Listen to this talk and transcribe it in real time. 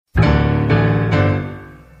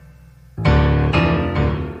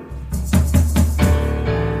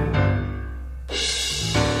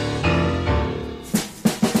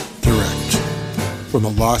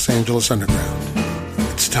from the Los Angeles Underground.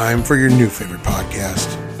 It's time for your new favorite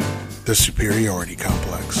podcast, The Superiority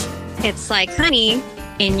Complex. It's like honey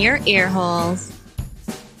in your ear holes.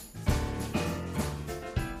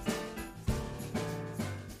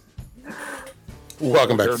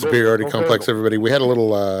 Welcome back to Superiority Complex, everybody. We had a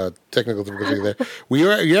little technical difficulty there.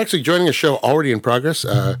 You're actually joining a show already in progress.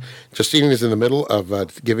 Justine is in the middle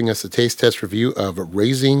of giving us a taste test review of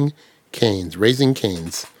Raising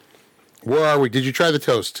Cane's. Where are we? Did you try the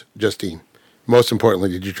toast, Justine? Most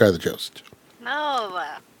importantly, did you try the toast? No.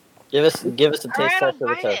 Give us a taste test of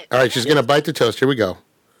the toast. All right, she's going to bite the toast. Here we go.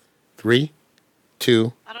 3,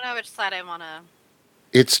 2. I don't know which side I want to.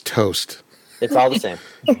 It's toast. It's all the same.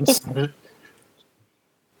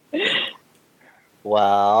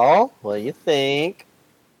 Well, what do you think?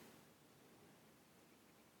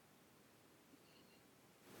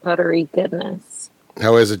 Buttery goodness.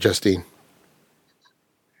 How is it, Justine?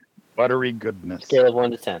 Buttery goodness. Scale of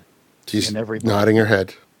 1 to 10. She's nodding her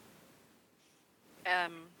head.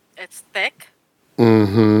 It's thick.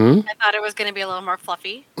 Mm-hmm. I thought it was going to be a little more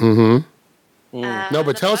fluffy. Mm-hmm. No,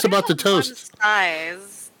 but tell us about the toast.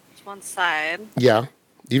 It's one side. Yeah.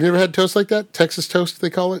 You've never had toast like that? Texas toast, they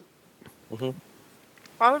call it? Mm-hmm.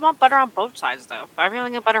 Why would want butter on both sides, though? Why would we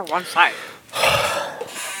only get butter on one side?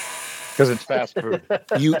 Because it's fast food.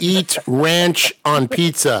 You eat ranch on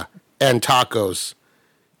pizza and tacos.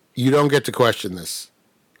 You don't get to question this.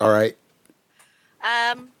 All right?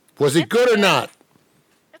 Was it good or not?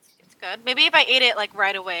 It's good. Maybe if I ate it, like,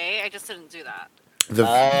 right away. I just didn't do that.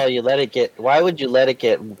 You let it get... Why would you let it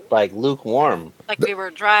get, like, lukewarm? Like, we were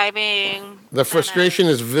driving. The frustration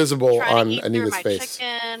is visible on Anita's face.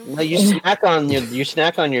 Chicken. No, you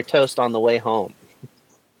snack on your toast on the way home.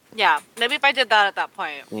 Yeah, maybe if I did that at that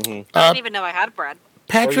point. Mm-hmm. I didn't even know I had bread.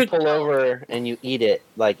 Patrick, or you pull over and you eat it,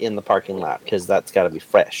 like, in the parking lot, because that's got to be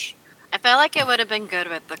fresh. I felt like it would have been good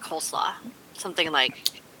with the coleslaw. Something, like,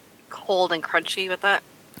 cold and crunchy with it.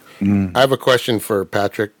 I have a question for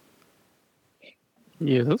Patrick.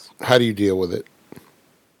 Yes. How do you deal with it?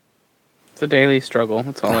 It's a daily struggle.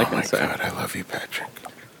 That's all I can say. Oh, my God. I love you, Patrick.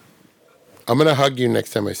 I'm going to hug you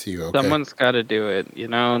next time I see you, okay? Someone's got to do it. You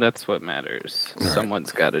know, that's what matters. All right.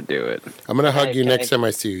 Someone's got to do it. I'm going to hug you next time I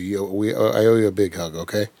see you. I owe you a big hug,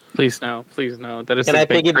 okay? Please no. Please no. That is Can the I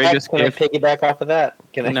greatest gift. piggyback off of that?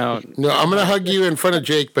 No. No, I'm going to hug you in front of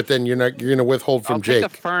Jake, but then you're going to withhold from I'll Jake.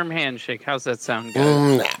 take a firm handshake. How's that sound,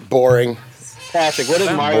 guys? Boring. Patrick, what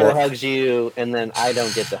if Mario hugs you and then I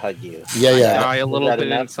don't get to hug you? Yeah. Die a little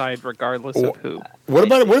bit inside regardless of who.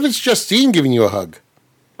 What if it's Justine giving you a hug?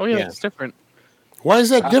 Oh, yeah. It's different. Why is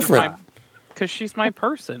that different? Because she's my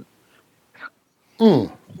person.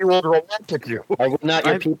 You will romantic you. Are we not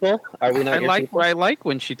your people? Are we not your people? I like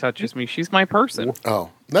when she touches me. She's my person.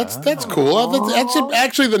 Oh, that's cool. That's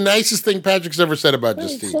actually the nicest thing Patrick's ever said about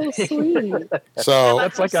Justine. So sweet. So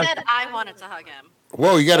But who said I wanted to hug him?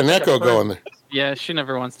 Whoa, you got an echo going there. Yeah, she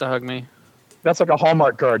never wants to hug me. That's like a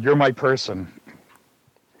Hallmark card. You're my person.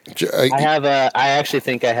 I actually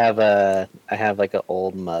think I have like an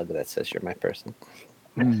old mug that says you're my person.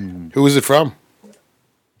 Who is it from?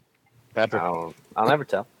 Patrick. I'll never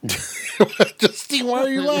tell. Justine, why are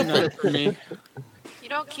you laughing? You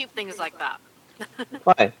don't keep things like that.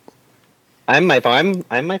 Why? I'm my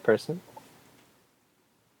person.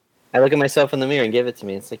 I look at myself in the mirror and give it to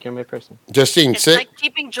me. It's like you're my person. Justine, It's like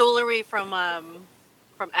keeping jewelry from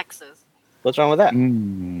exes. What's wrong with that?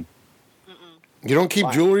 You don't keep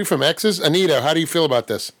jewelry from exes? Anita, how do you feel about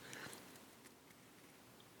this?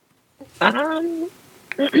 I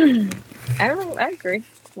agree.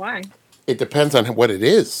 Why? It depends on what it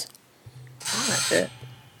is. Pawn that shit.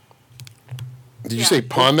 Did you say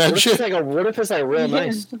pawn that shit? What if it's like real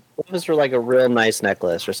nice? What if it's for like a real nice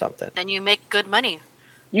necklace or something? Then you make good money.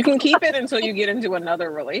 You can keep it until you get into another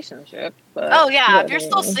relationship. But, Oh yeah, if you're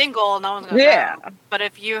still single, no one's gonna Yeah. know. But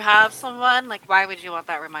if you have someone, like, why would you want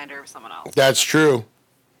that reminder of someone else? That's true.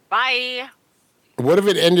 Bye. What if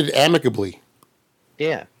it ended amicably?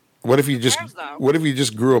 Yeah. What if you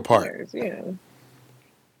just grew apart? Yeah.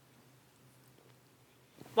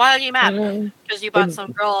 Why are you mad? Because you bought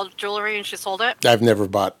some girl jewelry and she sold it? I've never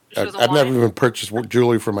even purchased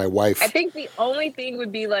jewelry for my wife. I think the only thing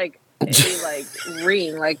would be like a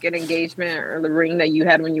ring, like an engagement or the ring that you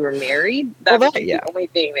had when you were married. That's the only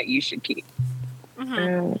thing that you should keep.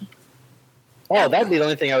 Mm-hmm. Oh, that'd be the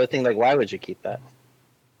only thing I would think. Like, why would you keep that?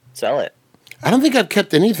 Sell it. I don't think I've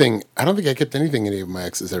kept anything. I don't think I kept anything any of my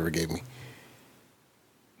exes ever gave me.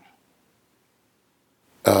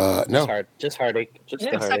 No. Just heartache. Just the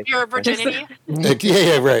Except heartache. your virginity.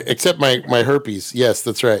 Yeah, right. Except my herpes. Yes,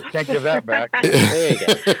 that's right. Can't give that back. There you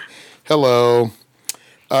go. Hello.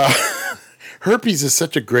 Herpes is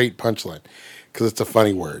such a great punchline because it's a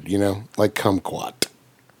funny word, like kumquat.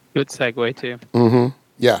 Good segue too. Mm-hmm.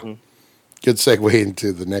 Yeah. Good segue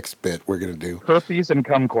into the next bit we're gonna do. Herpes and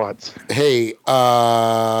kumquats. Hey,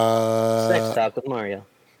 Sex talk with Mario.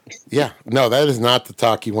 Yeah, no, that is not the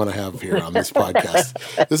talk you want to have here on this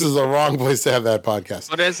podcast. This is the wrong place to have that podcast.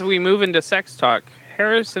 But as we move into sex talk,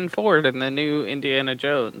 Harrison Ford and the new Indiana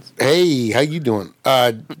Jones. Hey, how you doing?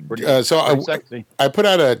 Sexy. I put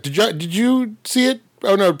out a. Did you see it?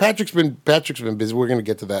 Oh no, Patrick's been busy. We're gonna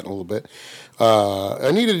get to that in a little bit.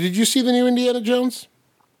 Anita, did you see the new Indiana Jones?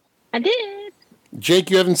 I did. Jake,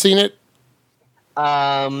 you haven't seen it?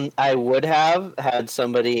 I would have had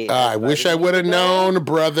somebody. I wish I would have known,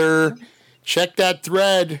 brother. Check that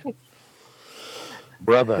thread,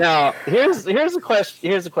 Brother. Now, here's a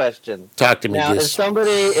question. Talk to me, Now, Goose.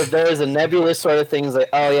 if there is a nebulous sort of things like,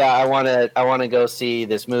 oh yeah, I want to go see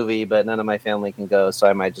this movie, but none of my family can go, so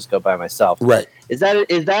I might just go by myself. Right. Is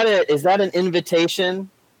that an invitation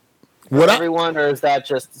for everyone, or is that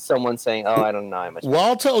just someone saying, oh, I don't know, I'm Well,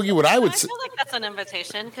 I'll tell you what I would I say. feel like that's an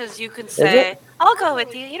invitation because you can say, "I'll go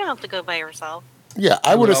with you." You don't have to go by yourself. Yeah,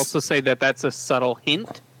 I would have also say that that's a subtle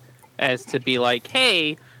hint as to be like,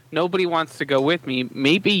 hey, nobody wants to go with me.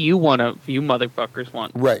 Maybe you motherfuckers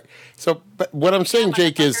want. Right. So, but what I'm saying,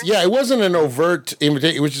 Jake, is, it wasn't an overt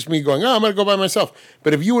invitation. It was just me going, oh, I'm going to go by myself.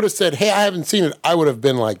 But if you would have said, hey, I haven't seen it, I would have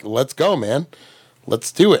been like, let's go, man.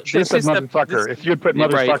 Let's do it. This is motherfucker. If you'd put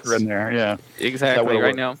motherfucker in there, yeah. Exactly,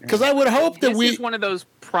 right now. Because I would hope that this is one of those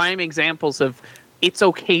prime examples of it's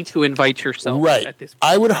okay to invite yourself. Right. At this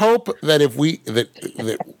point. I would hope that if we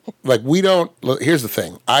don't. Here's the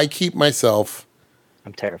thing. I keep myself.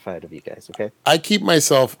 I'm terrified of you guys. Okay. I keep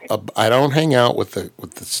myself. I don't hang out with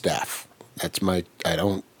the staff. That's my. I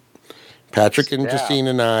don't. Patrick and Justine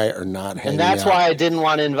and I are not hanging out. And that's why I didn't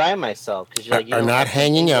want to invite myself because are not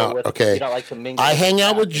hanging out. Okay. You don't like to mingle. I hang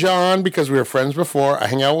out with John because we were friends before. I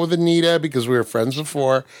hang out with Anita because we were friends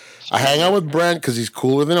before. I hang out with Brent because he's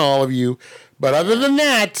cooler than all of you. But other than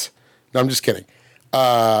that, no, I'm just kidding.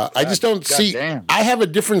 I just don't see. Damn. I have a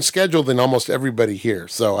different schedule than almost everybody here,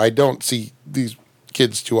 so I don't see these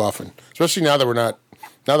kids too often. Especially now that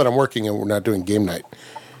I'm working and we're not doing game night.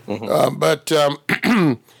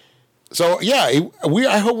 Mm-hmm. So yeah,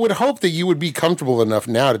 I would hope that you would be comfortable enough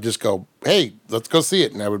now to just go, hey, let's go see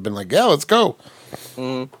it, and I would have been like, yeah, let's go.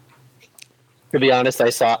 To be honest, I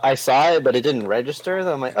saw it, but it didn't register.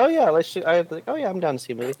 I'm like, oh yeah, I'm down to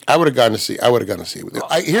see a movie. I would have gone to see it with you. All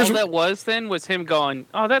that was him going,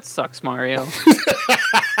 oh, that sucks, Mario.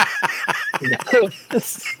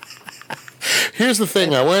 Here's the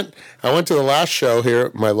thing. I went to the last show here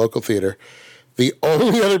at my local theater. The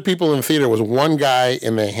only other people in the theater was one guy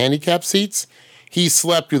in the handicap seats. He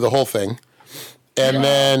slept through the whole thing. And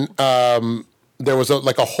then there was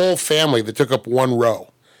a whole family that took up one row.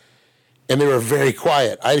 And they were very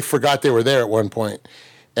quiet. I forgot they were there at one point.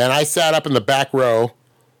 And I sat up in the back row.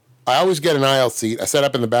 I always get an aisle seat. I sat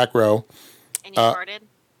up in the back row. And you farted?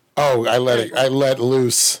 Oh, I let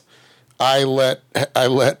loose. I let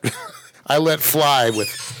fly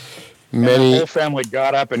with many. And the whole family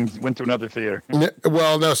got up and went to another theater.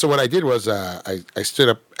 Well, no. So what I did was I stood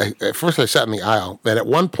up. At first, I sat in the aisle. Then at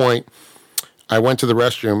one point, I went to the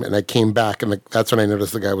restroom and I came back, and that's when I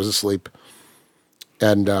noticed the guy was asleep.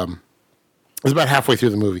 And it was about halfway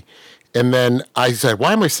through the movie. And then I said,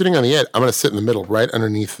 "Why am I sitting on the edge? I'm going to sit in the middle, right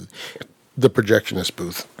underneath the projectionist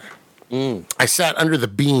booth." I sat under the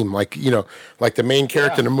beam, like the main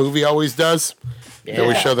character in a movie always does. Yeah. They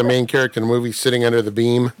always show the main character in a movie sitting under the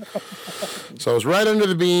beam. So I was right under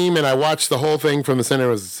the beam, and I watched the whole thing from the center.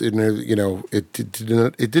 It was, it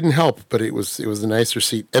didn't help, but it was a nicer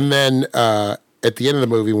seat. And then at the end of the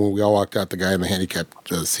movie, when we all walked out, the guy in the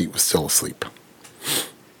handicapped seat was still asleep.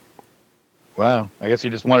 Wow, I guess he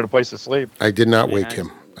just wanted a place to sleep. I did not wake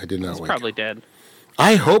him. He's probably dead.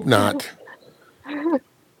 I hope not.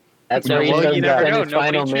 That's where he does his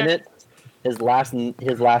final minute, his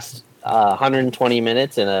last 120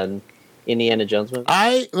 minutes in an Indiana Jones movie.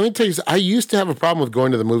 Let me tell you, I used to have a problem with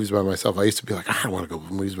going to the movies by myself. I used to be like, I don't want to go to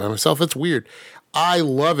the movies by myself. That's weird. I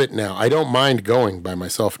love it now. I don't mind going by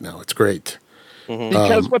myself now. It's great. Mm-hmm.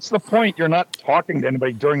 Because what's the point? You're not talking to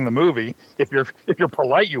anybody during the movie. If you're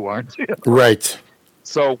polite, you aren't. Right.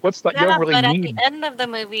 So what's that? Yeah, you don't really but need. at the end of the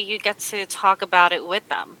movie, you get to talk about it with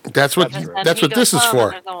them. That's what this is for.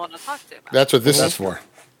 There's no one to talk to about. That's what this is for.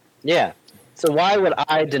 Yeah. So why would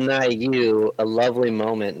I deny you a lovely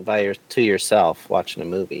moment to yourself watching a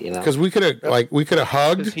movie? Because we could have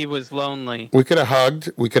hugged. Because he was lonely. We could have hugged.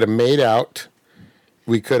 We could have made out,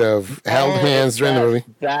 We could have held hands during the movie.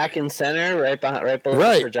 Back and center, right below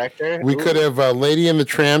Right. the projector. We could have Lady and the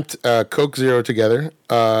Tramp, Coke Zero together.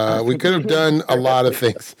 We could have done a lot of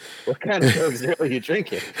things. What kind of Coke Zero are you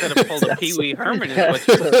drinking? Could have pulled a Pee Wee Herman, is what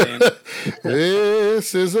you're saying.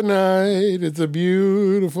 This is a night. It's a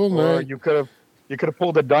beautiful Or night. you could have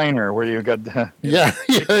pulled a diner where you got Yeah,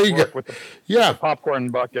 there you go. with the Yeah, popcorn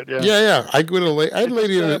bucket. Yeah, yeah. I would have. I'd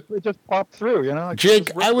Lady in the it just popped through. You know,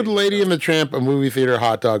 Jake. I would Lady in the Tramp a movie theater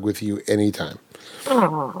hot dog with you anytime.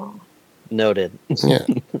 Oh. Noted. Yeah.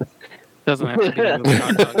 Doesn't have to be a movie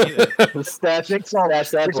hot dog either. That's that.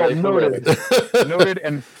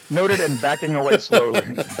 Noted and backing away slowly.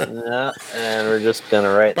 Yeah, and we're just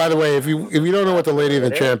gonna write. By the way, if you don't know what the Lady and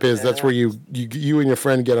the Tramp is, that's where you and your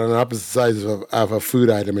friend get on opposite sides of a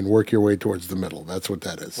food item and work your way towards the middle. That's what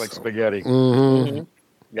that is. Like spaghetti. Mm-hmm. Yep.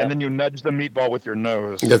 And then you nudge the meatball with your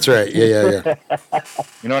nose. That's right. Yeah.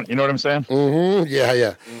 You know what I'm saying? Mm-hmm.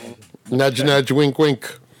 Yeah. Nudge, nudge, wink,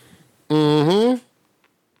 wink. Mm-hmm.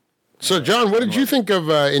 So, John, what did you think of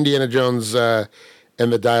Indiana Jones and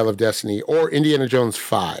the Dial of Destiny, or Indiana Jones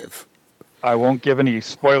 5? I won't give any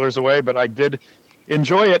spoilers away, but I did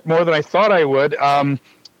enjoy it more than I thought I would.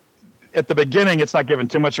 At the beginning, it's not giving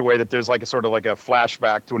too much away that there's like a sort of like a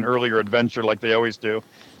flashback to an earlier adventure like they always do.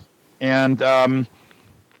 And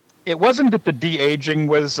it wasn't that the de-aging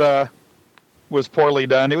was poorly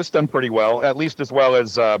done. It was done pretty well, at least as well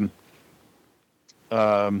as The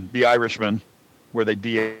Irishman, where they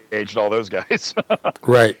de-aged all those guys.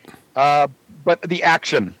 Right. But the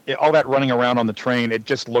action, all that running around on the train, it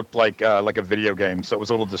just looked like a video game. So it was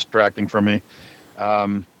a little distracting for me.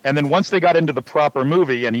 And then once they got into the proper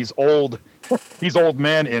movie, and he's old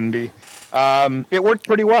man Indy, it worked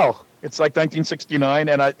pretty well. It's like 1969,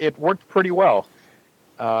 and it worked pretty well.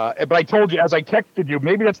 But I told you, as I texted you,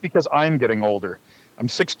 maybe that's because I'm getting older. I'm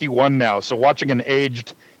 61 now, so watching an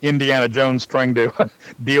aged Indiana Jones trying to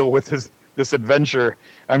deal with this adventure,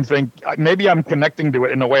 maybe I'm connecting to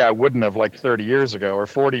it in a way I wouldn't have like 30 years ago or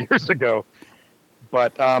 40 years ago.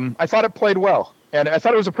 But I thought it played well, and I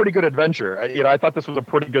thought it was a pretty good adventure. I thought this was a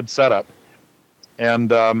pretty good setup,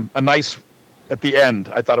 and a nice at the end.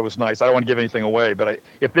 I thought it was nice. I don't want to give anything away, but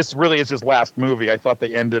if this really is his last movie, I thought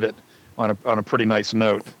they ended it on a pretty nice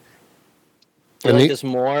note. Do you like this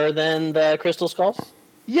more than the Crystal Skulls?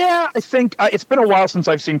 Yeah, I think it's been a while since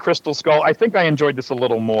I've seen Crystal Skull. I think I enjoyed this a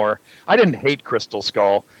little more. I didn't hate Crystal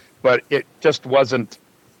Skull, but it just wasn't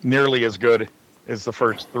nearly as good as the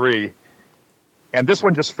first three. And this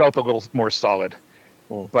one just felt a little more solid.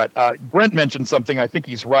 But Brent mentioned something. I think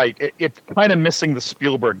he's right. It's kind of missing the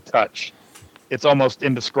Spielberg touch. It's almost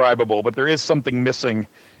indescribable, but there is something missing.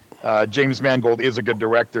 James Mangold is a good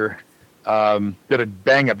director. Did a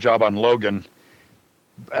bang-up job on Logan.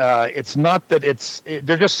 It's not that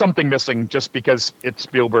there's just something missing just because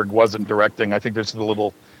Spielberg wasn't directing. I think there's a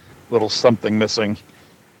little something missing.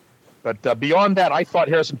 But beyond that, I thought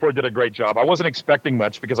Harrison Ford did a great job. I wasn't expecting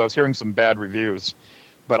much because I was hearing some bad reviews,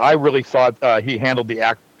 but I really thought he handled the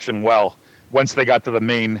action well. Once they got to the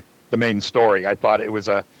main story, I thought it was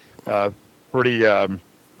a pretty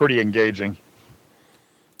engaging.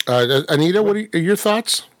 Anita, what are your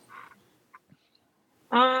thoughts?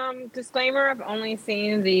 Disclaimer, I've only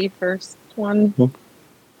seen the first one.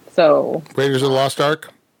 So Raiders of the Lost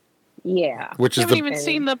Ark? Yeah. Which is haven't even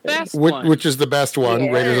seen the best one. Which is the best one,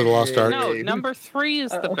 Yeah. Raiders of the Lost Ark. No, number 3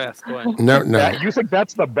 is the best one. No. You think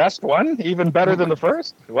that's the best one? Even better than the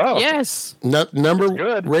first? Wow. Yes. Number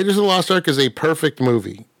good. Raiders of the Lost Ark is a perfect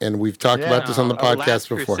movie, and we've talked about this on the podcast Last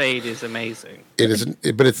before. Crusade is amazing. It is,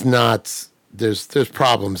 but it's not. There's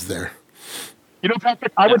problems there. You know,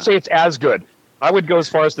 Patrick, I would say it's as good. I would go as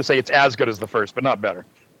far as to say it's as good as the first, but not better.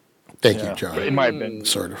 Thank you, John. In my opinion.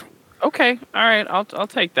 Sort of. Okay, all right, I'll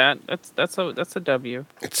take that. That's a W.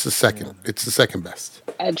 It's the second. It's the second best.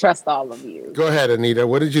 I trust all of you. Go ahead, Anita.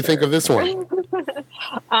 What did you think of this one? It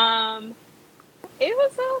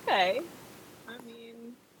was okay. I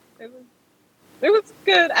mean, it was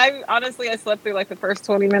good. I slept through like the first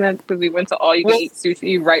 20 minutes because we went to all you can eat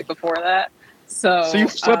sushi right before that. So you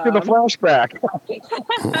slept through the flashback.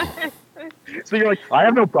 So you're like, I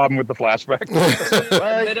have no problem with the flashback.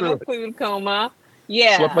 A bit of a food coma.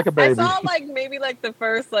 Yeah, slept like a baby. I saw maybe the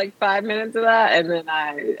first 5 minutes of that, and then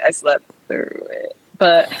I slept through it.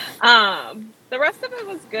 But the rest of it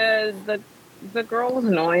was good. The girl was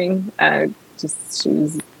annoying. She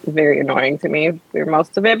was very annoying to me through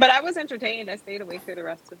most of it. But I was entertained. I stayed awake through the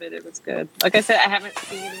rest of it. It was good. Like I said, I haven't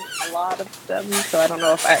seen a lot of them, so I don't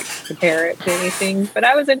know if I can compare it to anything. But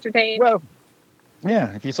I was entertained. Well,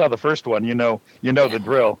 yeah, if you saw the first one, you know the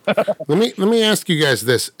drill. Let me ask you guys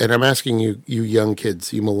this, and I'm asking you young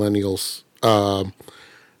kids, you millennials,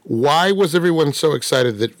 Why was everyone so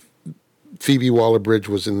excited that Phoebe Waller-Bridge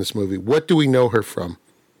was in this movie? What do we know her from?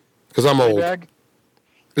 Because I'm old. Fleabag?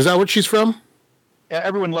 Is that what she's from? Yeah,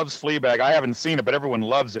 everyone loves Fleabag. I haven't seen it, but everyone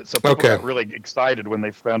loves it. So people got really excited when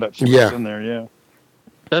they found out she was in there. Yeah.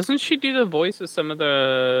 Doesn't she do the voice of some of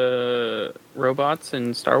the robots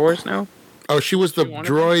in Star Wars now? Oh, she was the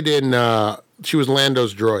droid in. She was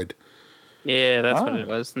Lando's droid. Yeah, that's what it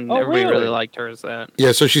was, and everybody really liked her as that.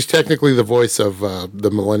 Yeah, so she's technically the voice of the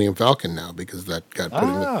Millennium Falcon now because that got put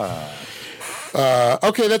in.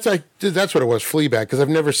 Okay, that's what it was, Fleabag. Because I've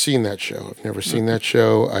never seen that show.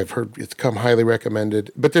 I've heard it's come highly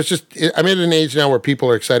recommended, but there's just I'm at an age now where people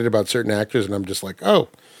are excited about certain actors, and I'm just like, oh,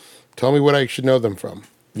 tell me what I should know them from.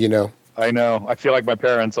 You know? I know. I feel like my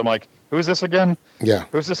parents. I'm like, who's this again? Yeah.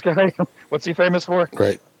 Who's this guy? What's he famous for?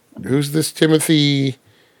 Right. Who's this Timothy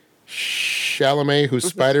Chalamet? Who's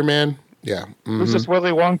Spider-Man? Yeah. Mm-hmm. Who's this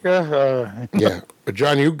Willy Wonka? Yeah. But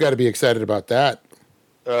John, you've got to be excited about that.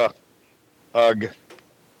 Ugh.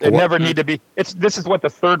 It never need to be. This is what the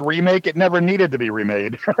third remake. It never needed to be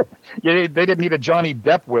remade. They didn't need a Johnny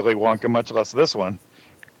Depp Willy Wonka, much less this one.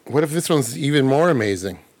 What if this one's even more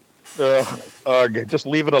amazing? Just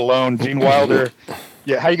leave it alone. Gene Wilder.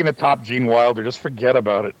 Yeah, how are you going to top Gene Wilder? Just forget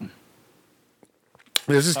about it.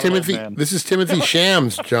 This is Timothy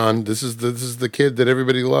Shams, John. This is the kid that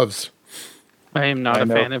everybody loves. I am not a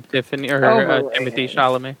fan of Tiffany or Timothy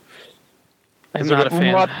Chalamet. I'm not a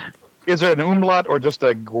fan. Is it an umlaut or just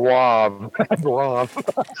a guav?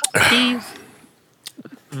 He's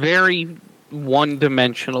very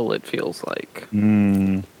one-dimensional, it feels like.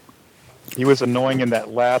 He was annoying in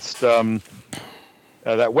that last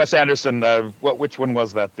that Wes Anderson. Which one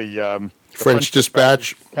was that? The French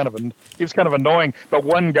Dispatch. He was kind of annoying, but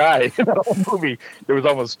one guy in that whole movie, it was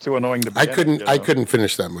almost too annoying to be. I couldn't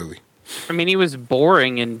finish that movie. I mean, he was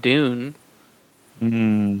boring in Dune.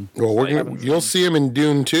 Well, you'll see him in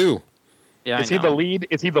Dune too. Yeah, is he the lead?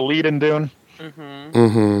 Is he the lead in Dune?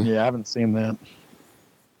 Yeah, I haven't seen that.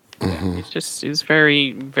 Yeah, he's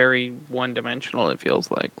very, very one-dimensional. It feels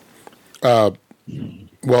like.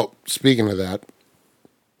 Well, speaking of that,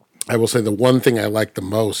 I will say the one thing I liked the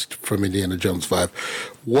most from Indiana Jones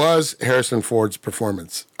 5 was Harrison Ford's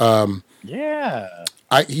performance. Yeah.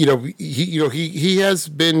 He has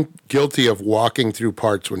been guilty of walking through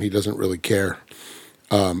parts when he doesn't really care.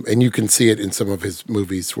 And you can see it in some of his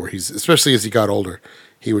movies where especially as he got older,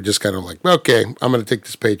 he would just kind of like, okay, I'm going to take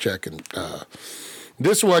this paycheck. And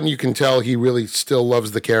this one, you can tell he really still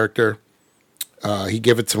loves the character. He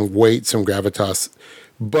gave it some weight, some gravitas.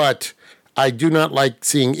 But I do not like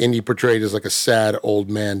seeing Indy portrayed as like a sad old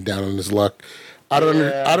man down on his luck. I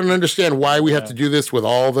don't understand why we have to do this with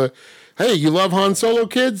all the, hey, you love Han Solo,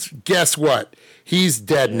 kids? Guess what? He's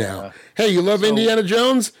dead now. Hey, you love Indiana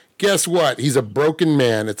Jones? Guess what? He's a broken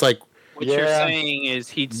man. It's like, what you're saying is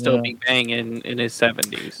he'd still be banging in his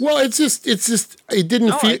 70s. Well, it's just it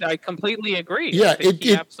didn't feel. I completely agree. Yeah,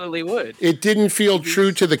 he absolutely would. It didn't feel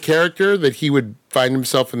true to the character that he would find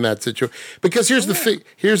himself in that situation. Because here's the thing.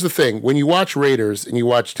 Here's the thing. When you watch Raiders and you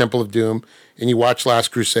watch Temple of Doom and you watch Last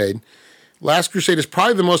Crusade is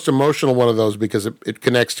probably the most emotional one of those because it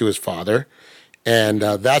connects to his father, and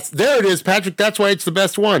there it is, Patrick. That's why it's the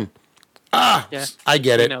best one. I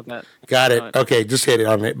get it. Got it. Okay, just hit it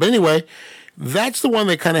on it. But anyway, that's the one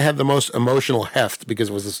that kind of had the most emotional heft because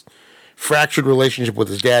it was this fractured relationship with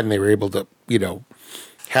his dad, and they were able to,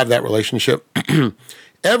 have that relationship.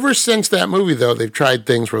 Ever since that movie, though, they've tried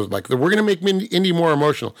things where like we're going to make Indy more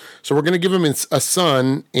emotional, so we're going to give him a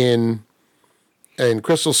son in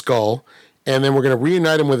Crystal Skull, and then we're going to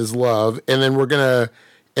reunite him with his love, and then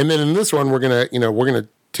in this one we're going to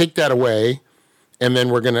take that away. And then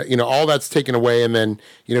we're going to, all that's taken away. And then,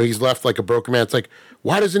 he's left like a broken man. It's like,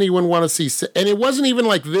 why does anyone want to see? And it wasn't even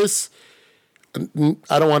like this.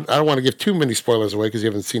 I don't want to give too many spoilers away because you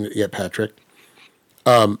haven't seen it yet, Patrick.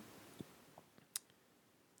 So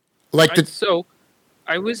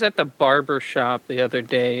I was at the barber shop the other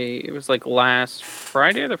day. It was like last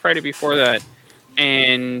Friday or the Friday before that.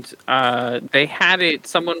 And they had it.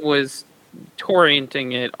 Someone was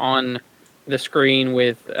torrenting it on the screen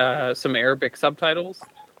with some Arabic subtitles,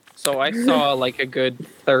 so I saw like a good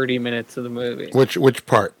 30 minutes of the movie. Which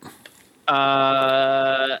part?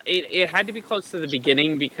 It had to be close to the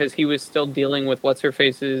beginning because he was still dealing with what's her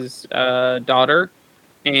face's daughter,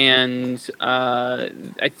 and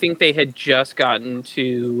I think they had just gotten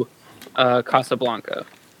to Casablanca.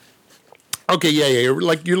 Okay, yeah. You're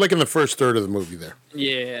like in the first third of the movie there.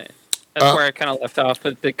 Yeah, that's where I kind of left off,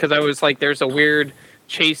 but because I was like, there's a weird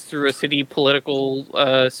chase through a city political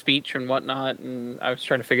speech and whatnot, and I was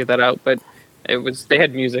trying to figure that out. But They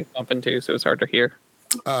had music bumping too, so it was hard to hear.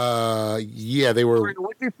 Yeah, they were. Mario,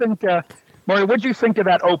 what do you think? Mario, what do you think of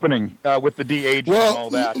that opening with the de-aging and all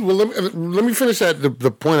that? Well, let me finish that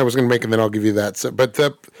the point I was going to make, and then I'll give you that. So, but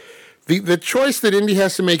the choice that Indy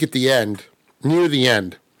has to make at the end, near the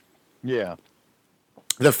end, Yeah.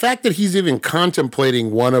 the fact that he's even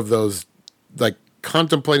contemplating one of those, like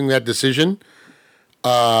contemplating that decision,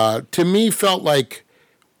 to me felt like,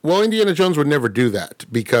 well, Indiana Jones would never do that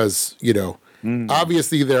because,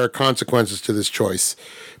 obviously there are consequences to this choice,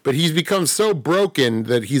 but he's become so broken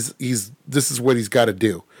that he's this is what he's got to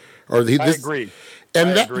do. I agree. And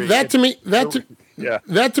I that agree. that to me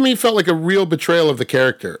that to me felt like a real betrayal of the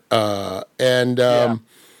character.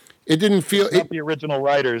 It didn't feel Not the original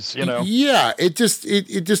writers, Yeah, it just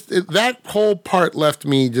that whole part left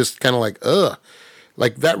me just kind of like, ugh.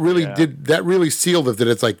 Like that really sealed it, that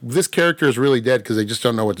it's like this character is really dead because they just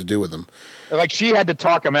don't know what to do with him. Like she had to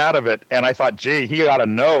talk him out of it, and I thought, gee, he ought to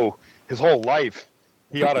know his whole life.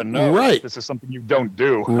 He ought to know Right. this is something you don't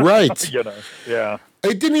do. Right. Yeah.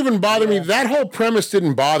 It didn't even bother me. That whole premise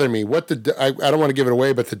didn't bother me. I don't want to give it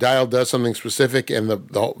away, but the dial does something specific, and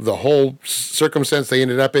the whole circumstance they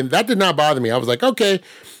ended up in, that did not bother me. I was like, okay,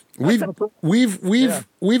 we've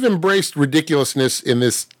embraced ridiculousness in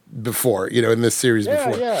this before, in this series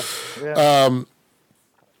before. Yeah.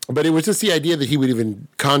 But it was just the idea that he would even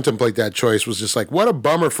contemplate that choice was just like, what a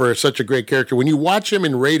bummer for such a great character. When you watch him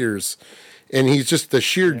in Raiders, and he's just the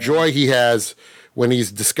sheer joy he has when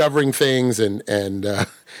he's discovering things and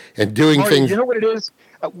doing things. You know what it is?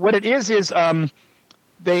 What it is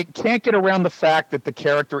they can't get around the fact that the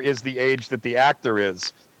character is the age that the actor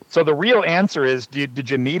is. So the real answer is, did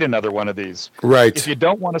you need another one of these? Right. If you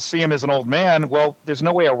don't want to see him as an old man, well, there's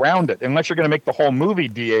no way around it, unless you're going to make the whole movie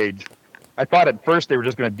de-age. I thought at first they were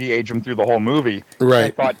just going to de-age him through the whole movie. Right.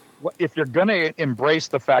 I thought, if you're going to embrace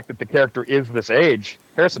the fact that the character is this age,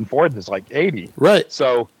 Harrison Ford is like 80. Right.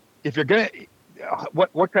 So if you're going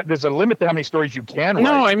to... there's a limit to how many stories you can write.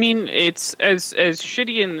 No, I mean, it's as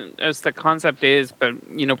shitty as the concept is, but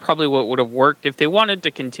probably what would have worked if they wanted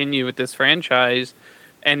to continue with this franchise,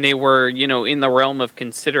 and they were in the realm of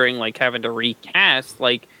considering like having to recast,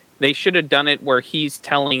 like they should have done it where he's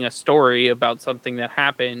telling a story about something that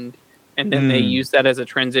happened, and then they use that as a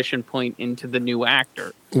transition point into the new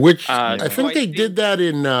actor. Which I think they did that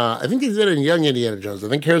in. I think they did it in Young Indiana Jones. I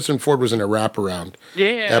think Harrison Ford was in a wraparound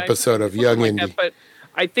episode of Young Indy. But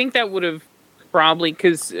I think that would have probably,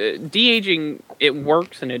 because de-aging, it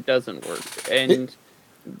works and it doesn't work, and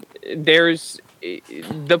there's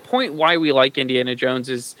the point why we like Indiana Jones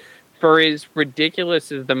is, for as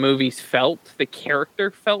ridiculous as the movies felt, the character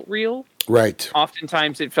felt real. Right.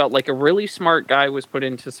 Oftentimes it felt like a really smart guy was put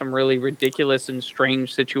into some really ridiculous and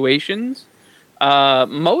strange situations.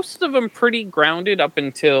 Most of them pretty grounded up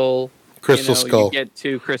until Crystal Skull. You get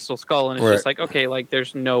to Crystal Skull, and it's just like, okay, like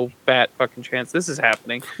there's no fat fucking chance this is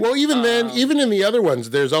happening. Well, even then, even in the other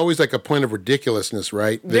ones, there's always like a point of ridiculousness,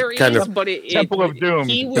 right? There is, but Temple of Doom.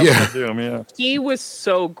 He was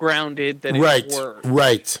so grounded that it worked.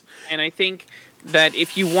 Right. And I think that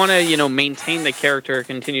if you want to, maintain the character,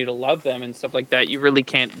 continue to love them and stuff like that, you really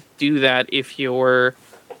can't do that if you're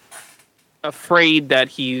afraid that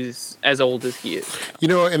he's as old as he is.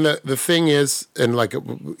 And the thing is, and like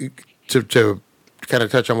to kind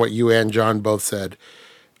of touch on what you and John both said,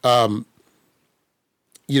 the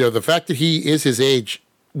fact that he is his age,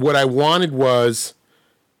 what I wanted was,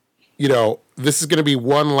 this is going to be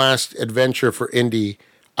one last adventure for Indy.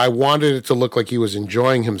 I wanted it to look like he was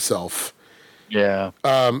enjoying himself. Yeah.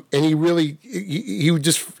 And he really, he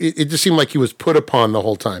just, it just seemed like he was put upon the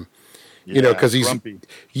whole time, because he's grumpy.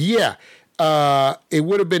 Yeah. It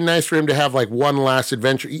would have been nice for him to have like one last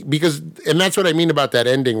adventure, and that's what I mean about that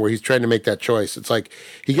ending where he's trying to make that choice. It's like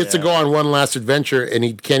he gets to go on one last adventure and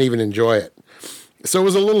he can't even enjoy it. So it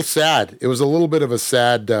was a little sad. It was a little bit of a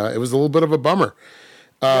sad, it was a little bit of a bummer.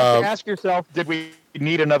 You have to ask yourself, did we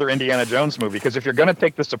need another Indiana Jones movie? Because if you're going to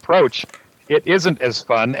take this approach, it isn't as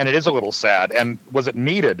fun and it is a little sad. And was it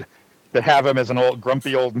needed to have him as an old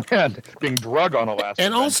grumpy old man being drug on a last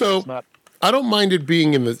and adventure? Also, I don't mind it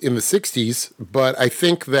being in the 60s, but I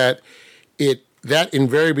think that that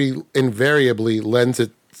invariably lends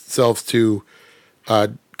itself to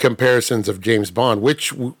comparisons of James Bond,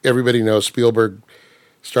 which everybody knows Spielberg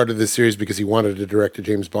started this series because he wanted to direct a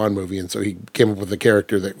James Bond movie, and so he came up with a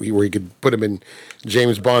character where he could put him in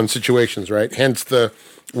James Bond situations, right? Hence the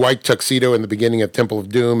white tuxedo in the beginning of Temple of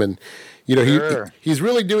Doom, and You know, Sure. he's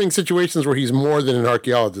really doing situations where he's more than an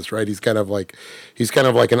archaeologist, right? He's kind of like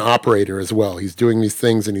an operator as well. He's doing these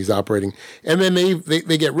things and he's operating. And then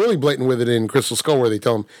they get really blatant with it in Crystal Skull, where they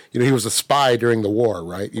tell him, you know, he was a spy during the war,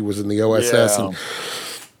 right? He was in the OSS,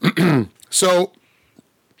 and so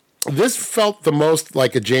this felt the most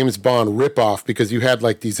like a James Bond ripoff, because you had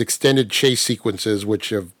like these extended chase sequences,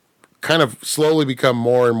 which have kind of slowly become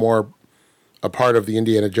more and more a part of the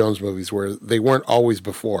Indiana Jones movies, where they weren't always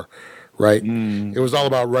before. Right? It was all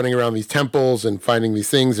about running around these temples and finding these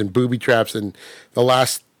things and booby traps. And the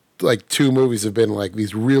last like 2 movies have been like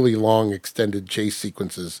these really long extended chase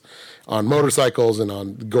sequences on motorcycles and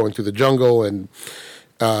on going through the jungle. And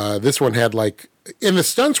this one had like, and the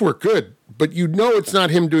stunts were good, but you know it's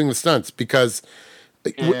not him doing the stunts, because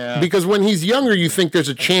when he's younger, you think there's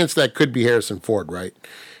a chance that could be Harrison Ford, right?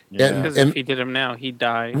 Yeah. Because if he did him now, he'd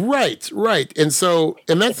die. Right. And so,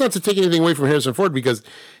 and that's not to take anything away from Harrison Ford, because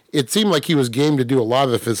it seemed like he was game to do a lot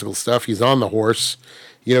of the physical stuff. He's on the horse,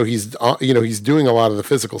 he's doing a lot of the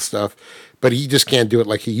physical stuff, but he just can't do it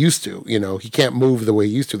like he used to. You know, he can't move the way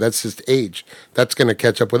he used to. That's just age. That's going to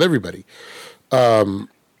catch up with everybody.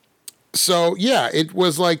 So yeah, it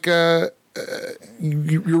was like,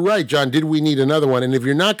 you're right, John. Did we need another one? And if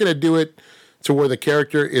you're not going to do it to where the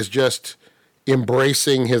character is just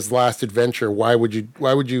embracing his last adventure, why would you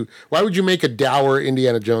make a dour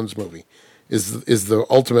Indiana Jones movie? Is the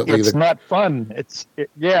ultimately it's not fun. It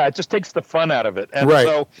just takes the fun out of it. And right.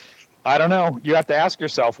 So I don't know. You have to ask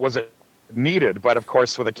yourself, was it needed? But of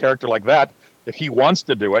course, with a character like that, if he wants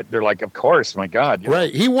to do it, they're like, of course, my God.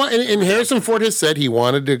 Right. And Harrison Ford has said he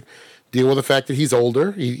wanted to deal with the fact that he's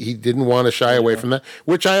older. He didn't want to shy away from that,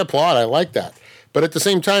 which I applaud. I like that. But at the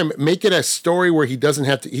same time, make it a story where he doesn't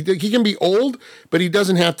have to. He can be old, but he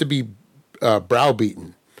doesn't have to be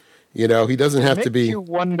browbeaten. You know, he doesn't have to be. You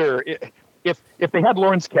wonder if they had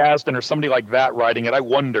Lawrence Kasdan or somebody like that writing it. I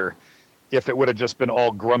wonder if it would have just been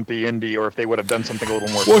all grumpy indie, or if they would have done something a little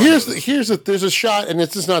more. Well, there's a shot, and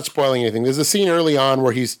it's just not spoiling anything. There's a scene early on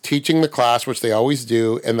where he's teaching the class, which they always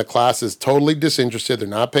do, and the class is totally disinterested. They're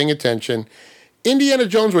not paying attention. Indiana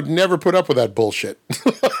Jones would never put up with that bullshit.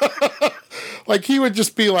 Like, he would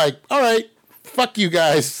just be like, all right, fuck you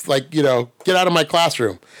guys. Like, get out of my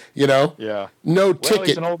classroom, Yeah. No ticket.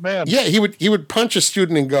 He's an old man. Yeah, he would punch a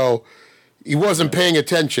student and go, he wasn't paying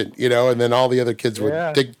attention, and then all the other kids would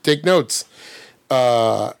take notes.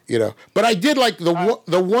 But I did like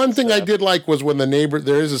the one thing I did like was when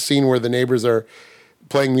there is a scene where the neighbors are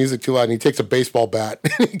playing music too loud, and he takes a baseball bat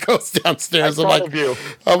and he goes downstairs. I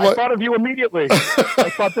thought of you immediately. I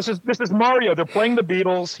thought this is Mario. They're playing the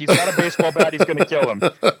Beatles. He's got a baseball bat. He's going to kill him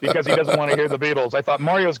because he doesn't want to hear the Beatles. I thought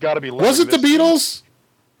Mario's got to be. Was it the Beatles?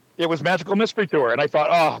 It was Magical Mystery Tour, and I thought,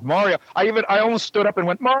 oh, Mario. I almost stood up and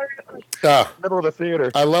went, Mario. Middle of the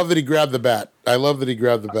theater. I love that he grabbed the bat.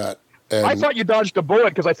 And I thought you dodged a bullet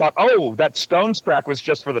because I thought, oh, that Stones track was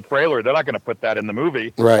just for the trailer. They're not going to put that in the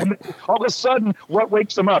movie. Right. And all of a sudden, what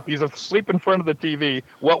wakes him up? He's asleep in front of the TV.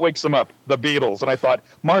 What wakes him up? The Beatles. And I thought,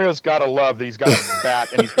 Mario's got to love that he's got a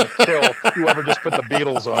bat and he's going to kill whoever just put the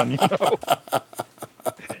Beatles on.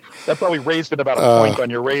 That probably raised it about a point on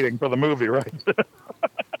your rating for the movie, right?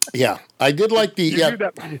 Yeah, I did like the.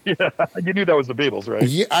 You knew that was the Beatles, right?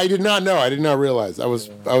 Yeah, I did not know. I did not realize. I was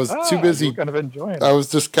too busy. You were kind of enjoying it. I was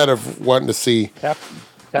just kind of wanting to see.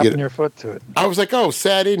 Tapping your foot to it. I was like, oh,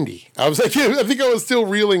 sad indie. I was like, I think I was still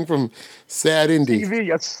reeling from sad indie.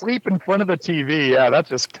 TV, asleep in front of the TV. Yeah, that's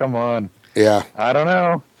just, come on. Yeah. I don't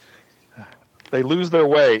know. They lose their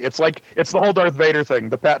way. It's the whole Darth Vader thing,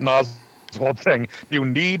 the Patton Oswalt thing. Do you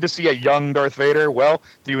need to see a young Darth Vader? Well,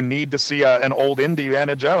 do you need to see an old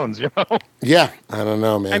Indiana Jones, Yeah, I don't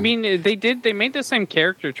know, man. I mean, they made the same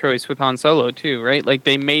character choice with Han Solo, too, right? Like,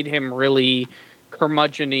 they made him really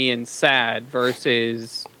curmudgeon-y and sad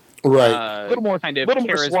versus right, a little more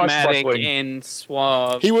charismatic and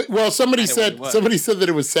suave. Somebody said that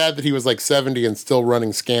it was sad that he was like 70 and still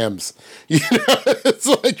running scams. It's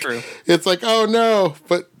like true. It's like, oh no,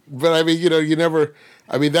 but I mean, you never.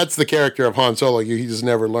 I mean, that's the character of Han Solo. He just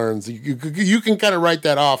never learns. You can kind of write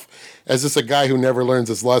that off as just a guy who never learns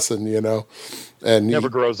his lesson, and never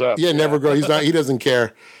grows up. Yeah, never grows. He doesn't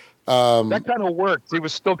care. That kind of worked. He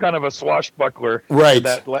was still kind of a swashbuckler, right?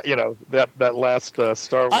 That last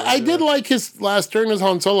Star Wars. I did like his last turn as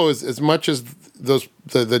Han Solo as much as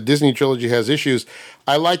the Disney trilogy has issues.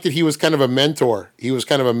 I liked that he was kind of a mentor. He was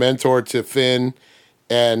kind of a mentor to Finn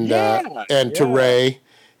and to Rey,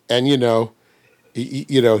 and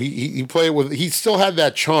he played with. He still had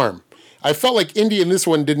that charm. I felt like Indy in this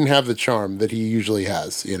one didn't have the charm that he usually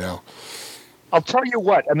has. I'll tell you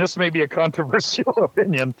what, and this may be a controversial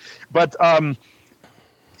opinion, but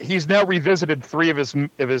he's now revisited 3 of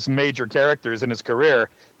his major characters in his career.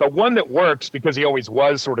 The one that works because he always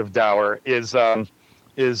was sort of dour is Rick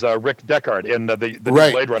Deckard in the new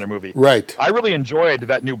Blade Runner movie. Right. I really enjoyed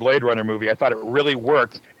that new Blade Runner movie. I thought it really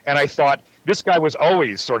worked, and I thought this guy was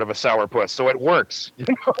always sort of a sourpuss, so it works. You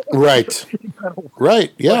know? Right.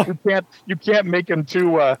 Right. Yeah. You can't make him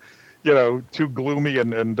too too gloomy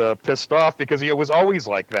and pissed off because he was always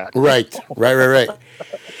like that. Right.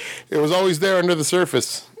 It was always there under the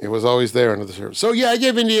surface. So yeah, I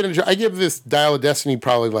give this Dial of Destiny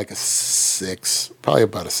probably like a 6, probably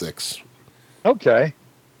about a 6. Okay.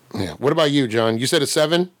 Yeah. What about you, John? You said a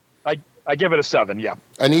 7? I give it a 7. Yeah.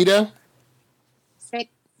 Anita?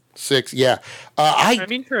 6. Yeah. I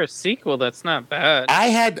mean, for a sequel, that's not bad. I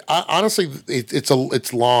had honestly,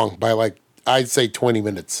 it's long by like I'd say 20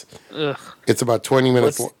 minutes. Ugh. It's about 20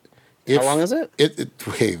 minutes. How long is it?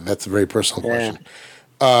 Hey, that's a very personal question.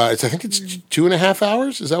 I think it's 2.5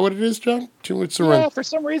 hours. Is that what it is, John? 2 minutes to run. Yeah, for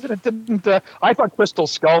some reason it didn't. I thought Crystal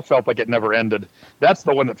Skull felt like it never ended. That's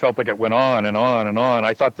the one that felt like it went on and on and on.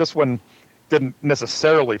 I thought this one didn't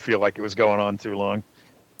necessarily feel like it was going on too long.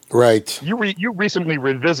 Right. You recently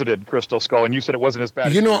revisited Crystal Skull, and you said it wasn't as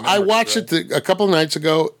bad. I watched it a couple of nights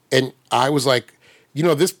ago, and I was like,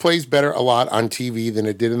 this plays better a lot on TV than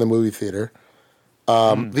it did in the movie theater.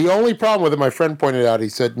 The only problem with it, my friend pointed out, he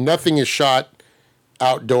said, nothing is shot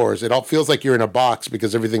outdoors. It all feels like you're in a box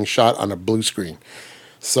because everything's shot on a blue screen.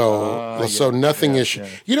 So nothing is. Yeah.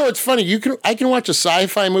 It's funny. I can watch a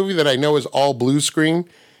sci-fi movie that I know is all blue screen,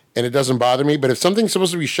 and it doesn't bother me. But if something's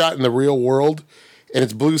supposed to be shot in the real world and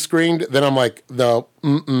it's blue screened, then I'm like, no,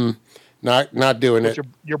 not doing it.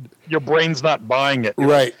 Your brain's not buying it.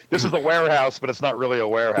 Right. This is a warehouse, but it's not really a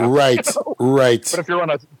warehouse. Right. Right. But if you're on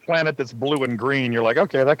a planet that's blue and green, you're like,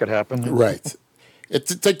 okay, that could happen. Right.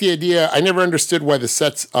 It's like the idea. I never understood why the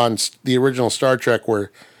sets on the original Star Trek were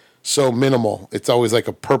so minimal. It's always like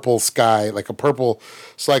a purple sky, like a purple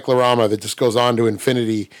cyclorama that just goes on to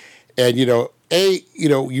infinity. And, you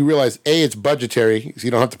realize, A, it's budgetary, so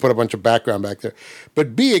you don't have to put a bunch of background back there.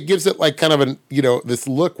 But B, it gives it like kind of this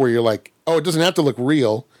look where you're like, oh, it doesn't have to look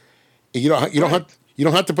real. You don't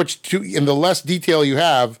have to put in the less detail you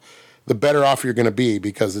have, the better off you're going to be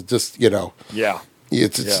because it just, Yeah.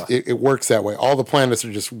 It works that way. All the planets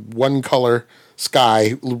are just one color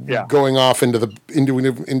sky going off into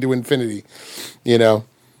infinity,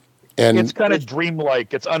 and it's kind of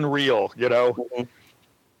dreamlike. It's unreal, With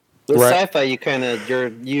Right. sci-fi, you kind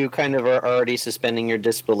of are already suspending your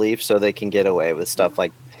disbelief, so they can get away with stuff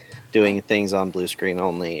like doing things on blue screen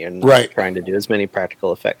only and not trying to do as many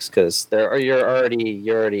practical effects because you're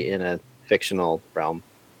already in a fictional realm.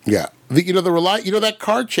 Yeah, that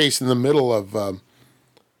car chase in the middle of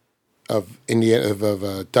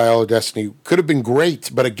Dial of Destiny could have been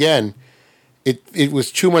great, but again, it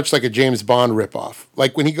was too much like a James Bond ripoff.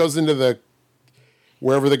 Like when he goes into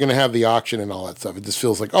wherever they're going to have the auction and all that stuff, it just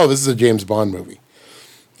feels like, oh, this is a James Bond movie.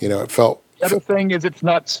 It felt. The other thing is it's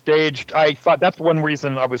not staged. I thought that's one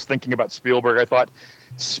reason I was thinking about Spielberg. I thought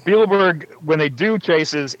Spielberg, when they do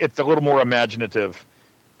chases, it's a little more imaginative.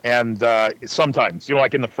 And sometimes,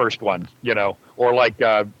 like in the first one, or like,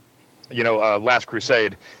 Last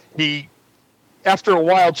Crusade, after a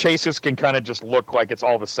while, chases can kind of just look like it's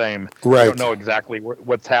all the same. Right. You don't know exactly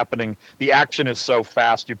what's happening. The action is so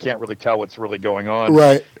fast, you can't really tell what's really going on.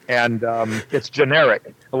 Right. And it's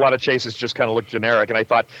generic. A lot of chases just kind of look generic. And I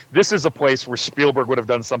thought, this is a place where Spielberg would have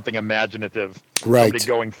done something imaginative. Right. Somebody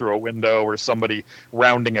going through a window or somebody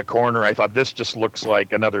rounding a corner. I thought, this just looks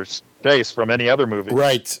like another chase from any other movie.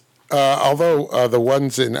 Right. Although the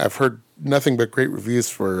ones, and I've heard nothing but great reviews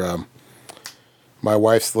for my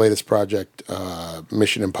wife's latest project,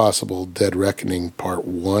 Mission Impossible Dead Reckoning Part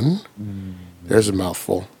 1. There's a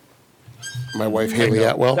mouthful. My wife, Haley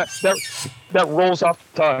Atwell. That rolls off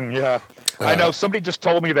the tongue, yeah. I know. Somebody just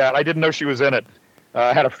told me that. I didn't know she was in it.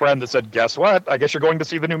 I had a friend that said, guess what? I guess you're going to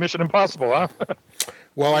see the new Mission Impossible, huh?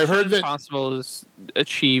 Well, I've heard that Impossible has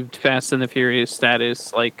achieved Fast and the Furious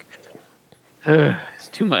status. Like, it's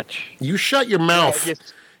too much. you shut your mouth.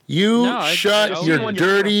 Shut your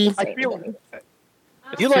dirty. I feel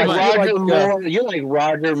You like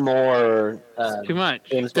Roger Moore. Too much.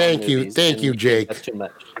 James Bond Thank you, movies, thank and you, Jake. That's too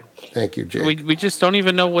much. Thank you, Jake. We just don't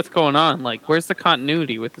even know what's going on. Like, where's the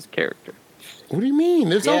continuity with this character? What do you mean?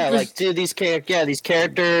 There's These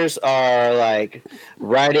characters are like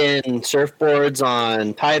riding surfboards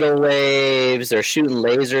on tidal waves. They're shooting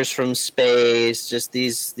lasers from space. Just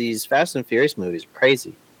these Fast and Furious movies are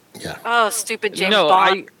crazy. Yeah. Oh, stupid James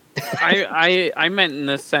Bond. I meant in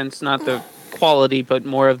the sense not the quality, but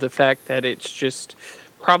more of the fact that it's just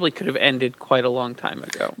probably could have ended quite a long time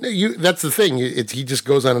ago. That's the thing. He just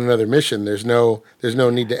goes on another mission. There's no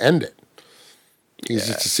need to end it. He's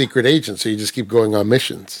just a secret agent, so you just keep going on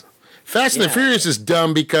missions. Fast and the Furious is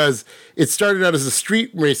dumb because it started out as a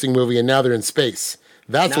street racing movie, and now they're in space.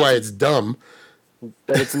 That's why it's dumb.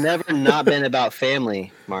 But it's never not been about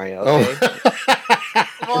family, Mario. Okay?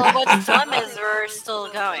 Well, what's dumb is we're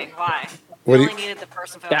still going. Why? What We only needed the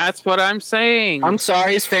person. That's what I'm saying. I'm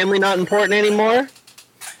sorry, is family not important anymore?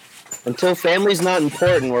 Until family's not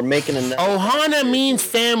important, we're making another. Ohana means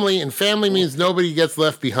family, and family means nobody gets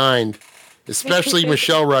left behind, especially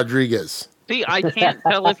Michelle Rodriguez. See, I can't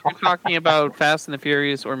tell if you're talking about Fast and the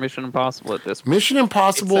Furious or Mission Impossible at this point. Mission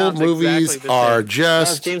Impossible movies exactly are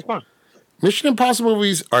just James Bond. Mission Impossible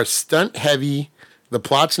movies are stunt heavy. The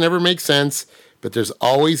plots never make sense, but there's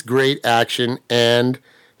always great action, and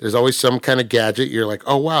there's always some kind of gadget. You're like,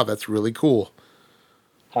 oh wow, that's really cool.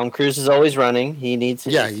 Tom Cruise is always running. He needs.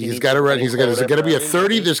 He's got to run. There's going to be a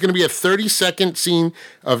 30-second scene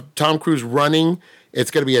of Tom Cruise running. It's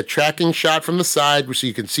going to be a tracking shot from the side, so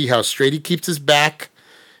you can see how straight he keeps his back.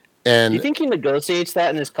 And do you think he negotiates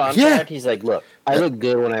that in his contract? Yeah. He's like, look, I look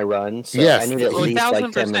good when I run, so I need at least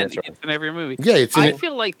like 10 minutes. It's in every movie. Yeah, I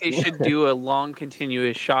feel like they should do a long,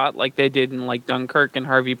 continuous shot like they did in like Dunkirk and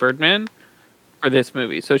Harvey Birdman for this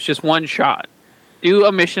movie. So it's just one shot. Do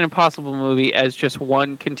a Mission Impossible movie as just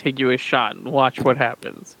one contiguous shot and watch what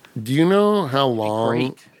happens. Do you know how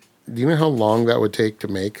long? Do you know how long that would take to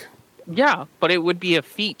make? Yeah, but it would be a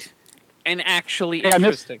feat and actually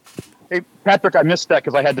interesting. Hey, Patrick, I missed that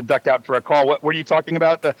because I had to duck out for a call. What were you talking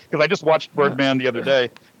about? Because I just watched Birdman the other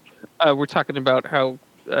day. We're talking about how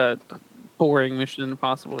boring Mission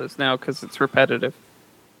Impossible is now because it's repetitive.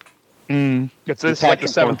 It's like the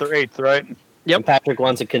 7th or 8th, right? Yep. And Patrick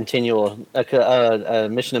wants a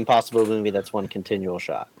Mission Impossible movie that's one continual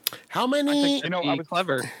shot. How many? I was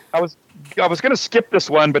clever. I was going to skip this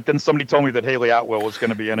one, but then somebody told me that Haley Atwell was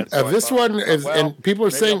going to be in it. So this one is, and people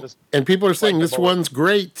are saying this one's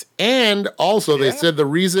great. And also, they said the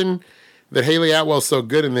reason that Haley Atwell's so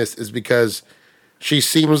good in this is because she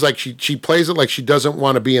seems like she plays it like she doesn't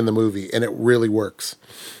want to be in the movie, and it really works.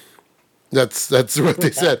 That's what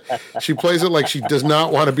they said. She plays it like she does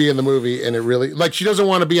not want to be in the movie, and it really like she doesn't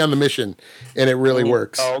want to be on the mission, and it really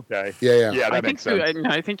works. Oh, okay. Yeah. That makes sense.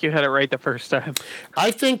 I think you had it right the first time.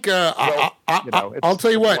 I think I'll tell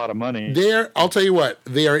you what. A lot of money. I'll tell you what.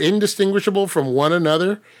 They are indistinguishable from one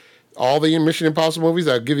another. All the Mission Impossible movies,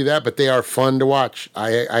 I'll give you that, but they are fun to watch.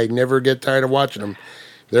 I never get tired of watching them.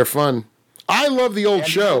 They're fun. I love the old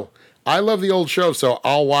show. So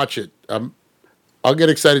I'll watch it. I'll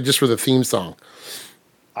get excited just for the theme song.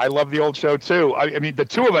 I love the old show too. I mean, the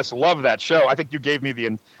two of us love that show. I think you gave me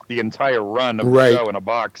the entire run of the show in a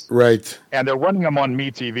box. Right. And they're running them on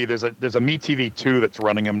MeTV. There's a MeTV 2 that's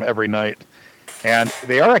running them every night, and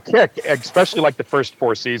they are a kick. Especially like the first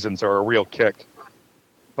 4 seasons are a real kick.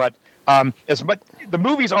 But the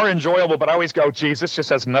movies are enjoyable, but I always go, geez, this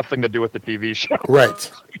just has nothing to do with the TV show.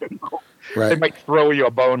 Right. Right. They might throw you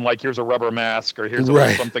a bone like here's a rubber mask or here's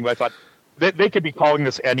something. But I thought. They could be calling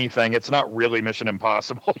this anything. It's not really Mission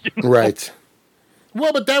Impossible. Right.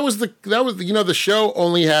 Well, but that was the show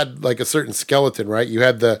only had like a certain skeleton, right? You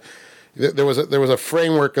had there was a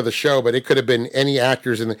framework of the show, but it could have been any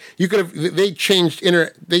actors they interchanged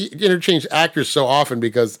actors so often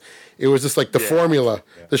because it was just like the formula.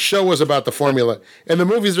 Yeah. The show was about the formula, and the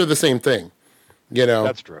movies are the same thing.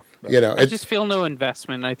 That's true. I just feel no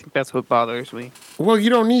investment. I think that's what bothers me. Well, you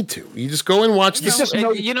don't need to. You just go and watch this.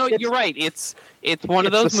 You're right. It's one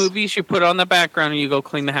of those movies you put on the background and you go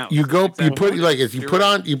clean the house. You go, you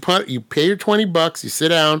pay your $20, you sit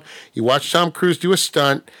down, you watch Tom Cruise do a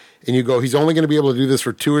stunt, and you go, he's only going to be able to do this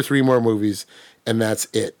for 2 or 3 more movies, and that's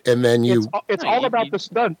it. And then it's all about the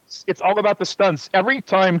stunts. It's all about the stunts. Every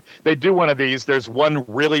time they do one of these, there's one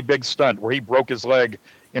really big stunt where he broke his leg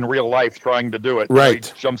in real life trying to do it. Right.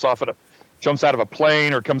 He jumps out of a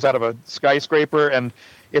plane or comes out of a skyscraper, and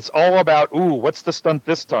it's all about, what's the stunt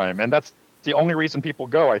this time? And that's the only reason people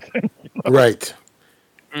go, I think. Right.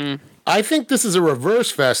 I think this is a reverse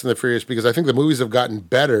Fast and the Furious because I think the movies have gotten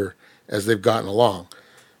better as they've gone along.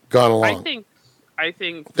 I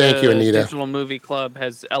think Thank you, Anita. Digital Movie Club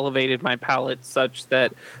has elevated my palate such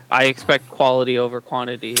that I expect quality over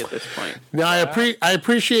quantity at this point. Now, I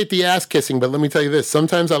appreciate the ass kissing, but let me tell you this: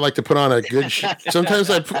 sometimes I like to put on a good.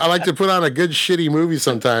 Sometimes I like to put on a good shitty movie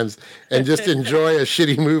sometimes and just enjoy a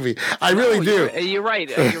shitty movie. I really do. You're right.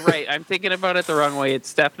 You're right. I'm thinking about it the wrong way.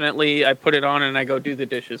 It's definitely I put it on and I go do the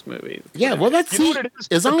dishes movie. Yeah, well, that's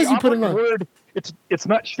as long as you put it on. Word, it's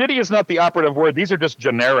not shitty. Is not the operative word. These are just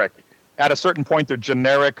generic. at a certain point they're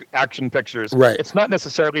generic action pictures. Right. It's not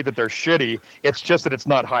necessarily that they're shitty. It's just that it's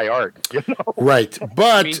not high art. You know. Right.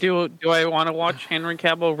 But I mean, do I want to watch Henry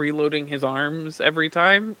Cavill reloading his arms every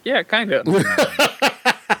time? Yeah, kind of.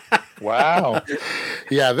 Wow.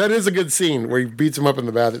 Yeah, that is a good scene where he beats him up in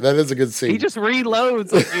the bathroom. That is a good scene. He just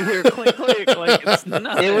reloads like you hear click click like it's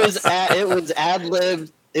nuts. It was ad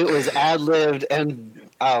libbed. It was ad libbed, and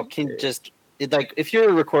like if you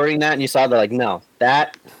were recording that and you saw that, like no.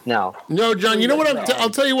 No, John. You know what? I'll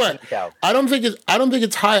tell you what. I don't think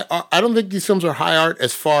it's high. I don't think these films are high art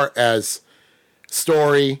as far as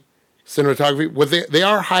story, cinematography. What they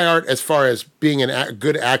are high art as far as being a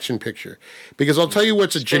good action picture. Because I'll tell you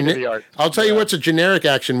what's a generic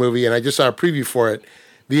action movie, and I just saw a preview for it.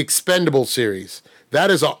 The Expendables series.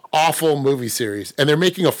 That is an awful movie series, and they're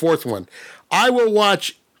making a fourth one. I will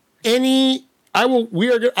watch any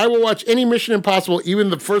Mission Impossible,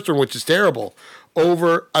 even the first one, which is terrible.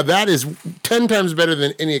 Over that is 10 times better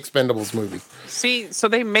than any Expendables movie. See, so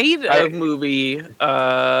they made a movie.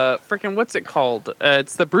 Freaking what's it called?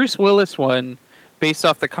 It's the Bruce Willis one, based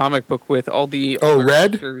off the comic book with all the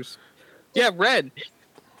Red. Actors. Yeah, Red.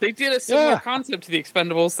 They did a similar concept to the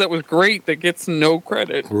Expendables that was great. That gets no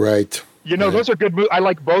credit. Right. You know, those are good movies. I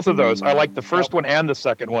like both of those. I like the first one and the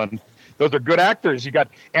second one. Those are good actors. You got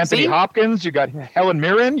Anthony Hopkins. You got Helen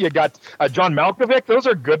Mirren. You got John Malkovich. Those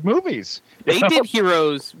are good movies. They did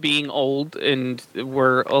Heroes being old and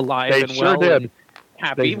were alive They and sure well did. and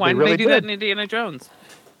happy. Why didn't really they do that in Indiana Jones?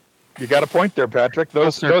 You got a point there, Patrick.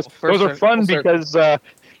 Those are fun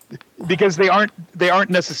because they aren't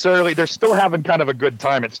necessarily. They're still having kind of a good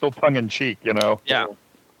time. It's still tongue in cheek, you know. Yeah.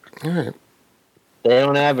 All right. They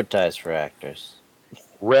don't advertise for actors.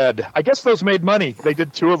 Red. I guess those made money. They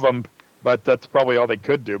did 2 of them, but that's probably all they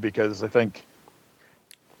could do because I think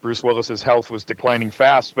Bruce Willis's health was declining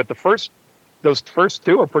fast. But those first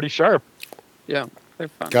 2 are pretty sharp. Yeah. They're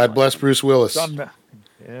fun. God bless Bruce Willis.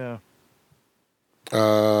 Yeah.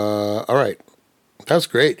 All right. That's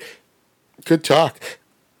great. Good talk.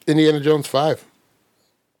 Indiana Jones 5.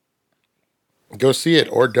 Go see it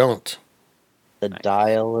or don't. The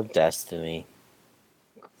Dial of Destiny.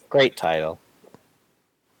 Great title.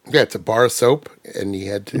 Yeah, it's a bar of soap, and he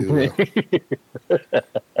had to.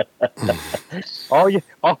 All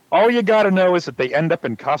you got to know is that they end up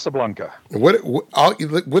in Casablanca.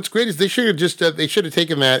 What's great is they should have just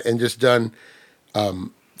taken that and just done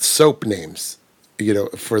soap names, you know,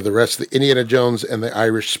 for the rest of the Indiana Jones and the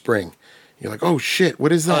Irish Spring. You're like, oh shit,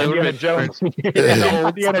 what is that? Indiana Jones.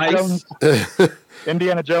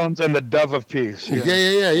 Indiana Jones and the Dove of Peace.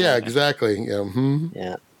 Yeah, exactly.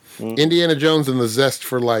 Yeah. Indiana Jones and the Zest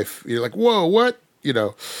for Life. You're like, whoa, what? You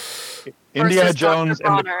know. Indiana Jones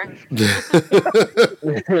and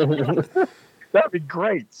that'd be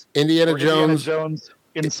great. Indiana Jones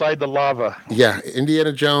inside the lava. Yeah,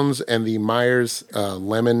 Indiana Jones and the Myers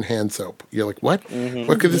lemon hand soap. You're like, what? Mm-hmm.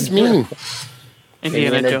 What could this mean?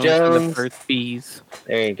 Indiana Jones and the Burt's Bees.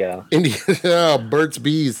 There you go. Burt's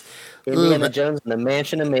Bees. Indiana Jones and the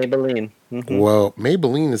Mansion of Maybelline. Mm-hmm. Whoa,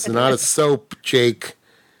 Maybelline is not a soap, Jake.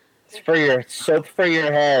 It's for your soap for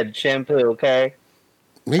your head, shampoo, okay?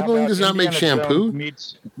 Maybelline does not make shampoo. Do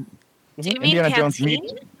you mean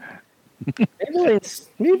Pantene?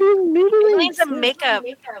 Maybelline's a makeup.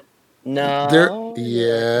 No.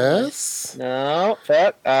 Yes. No.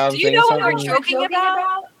 Fuck. Do you know what we're joking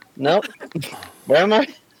about? Nope. Where am I?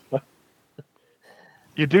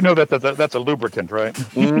 You do know that's a lubricant, right?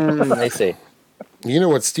 I see. You know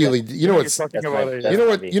what Steely? You know what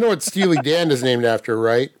Steely Dan is named after,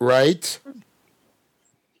 right? Right.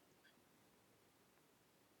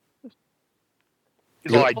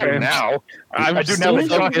 Well, I do now. I do now.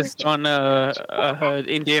 Focused on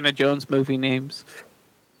Indiana Jones movie names.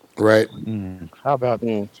 Right. How about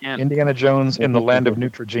Indiana Jones in the Land of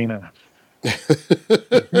Neutrogena?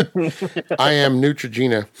 I am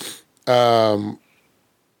Neutrogena.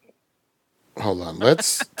 Hold on.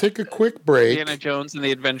 Let's take a quick break. Indiana Jones and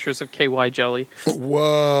the Adventures of KY Jelly.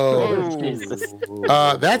 Whoa.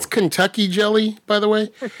 That's Kentucky Jelly, by the way.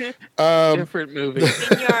 Different movie.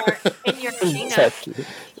 In your Gina.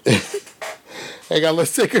 Hang on,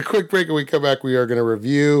 let's take a quick break. When we come back, we are going to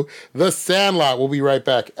review The Sandlot. We'll be right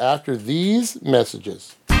back after these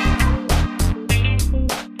messages.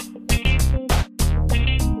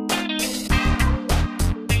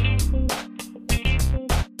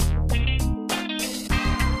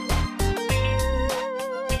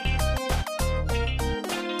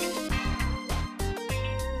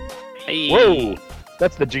 Whoa,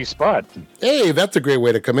 that's the G spot. Hey, that's a great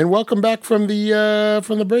way to come in. Welcome back from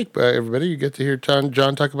the break, everybody. You get to hear John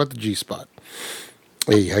talk about the G spot.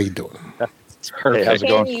 Hey, how you doing? It's perfect. how's it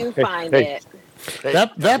Can going? you Hey, find hey. it?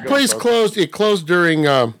 That place closed. It closed during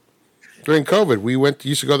COVID. We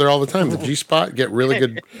used to go there all the time. The G Spot, get really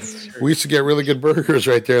good. We used to get really good burgers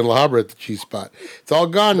right there in La Habra at the G Spot. It's all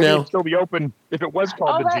gone Maybe now. it'd still be open if it was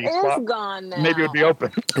called Oh, the that G Spot. is gone now. Maybe it would be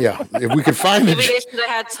open. Yeah, if we could find Maybe the they should have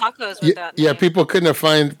had tacos with yeah, that. yeah, name. people couldn't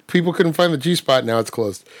find the G Spot. Now it's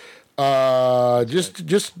closed. Just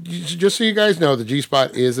so you guys know, the G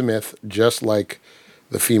Spot is a myth, just like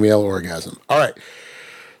the female orgasm. All right,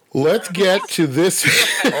 let's get to this.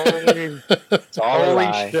 It's all a Holy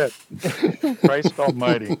lie. shit. Christ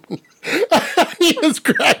almighty. He is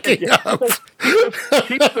cracking up.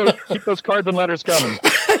 Keep those cards and letters coming.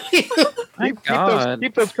 Keep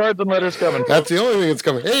those cards and letters coming. That's the only thing that's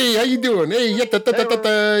coming. Hey, how you doing? Hey,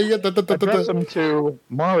 Address them to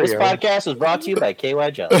Mario. This podcast is brought to you by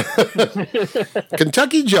KY Jelly.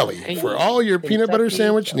 Kentucky Jelly for all your peanut butter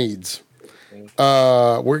sandwich needs.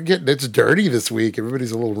 It's dirty this week.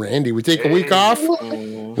 Everybody's a little randy. We take a week off.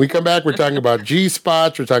 We come back. We're talking about G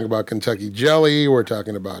Spots. We're talking about Kentucky Jelly. We're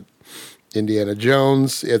talking about Indiana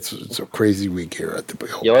Jones. It's a crazy week here at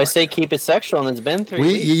the. You always say keep it sexual, and it's been 3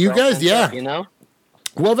 weeks. You guys, yeah. You know.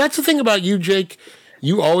 Well, that's the thing about you, Jake.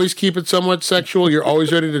 You always keep it somewhat sexual. You're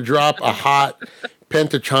always ready to drop a hot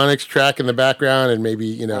Pentatonix track in the background, and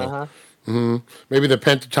maybe maybe the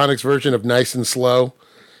Pentatonix version of "Nice and Slow"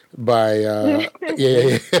 by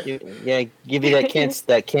Give you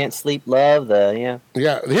that can't sleep love. Yeah.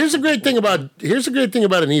 Here's the great thing about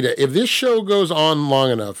Anita. If this show goes on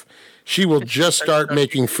long enough, she will just start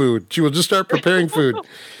making food. She will just start preparing food.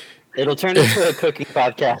 It'll turn into a cooking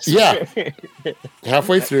podcast. Yeah.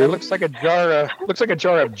 Halfway through. It looks like a jar of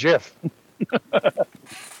Jif.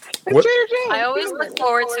 I always look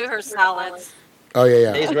forward to her salads. Oh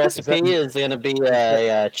yeah. Today's recipe is going to be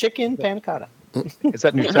a chicken panna cotta. Is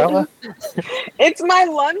that Nutella? It's my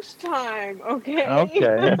lunchtime. Okay.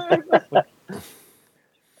 Okay.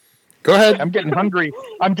 Go ahead. I'm getting hungry.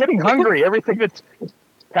 Everything that's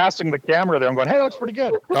passing the camera there, I'm going, hey, that looks pretty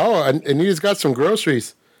good. Oh, and Anita's got some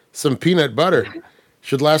groceries. Some peanut butter.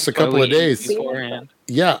 Should last a couple of days. Beforehand.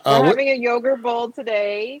 Yeah. We're having a yogurt bowl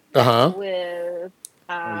today with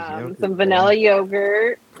some vanilla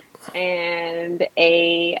yogurt and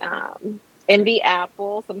a Envy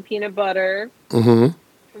apple, some peanut butter, some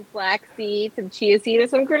flaxseed, some chia seed, and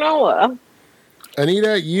some granola.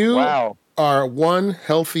 Anita, you are one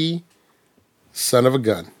healthy son of a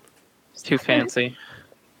gun. It's too fancy.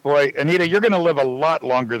 Boy, Anita, you're going to live a lot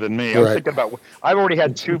longer than me. I'm thinking about. I've already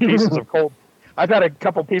had 2 pieces of cold. I've had a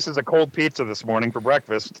couple pieces of cold pizza this morning for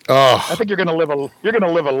breakfast. Oh, I think you're going to live a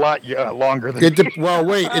lot longer than me. Well,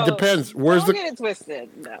 wait. It depends. Don't get it twisted.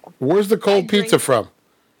 No. Where's the cold pizza from?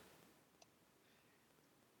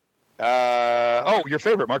 Your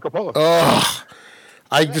favorite, Marco Polo. Oh,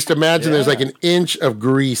 I just imagine there's like an inch of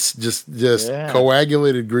grease, just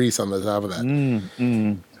coagulated grease on the top of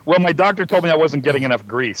that. Well, my doctor told me I wasn't getting enough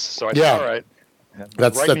grease, so I said, all right.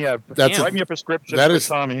 Write me a prescription for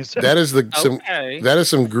Tommy's. That is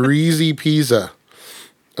some greasy pizza.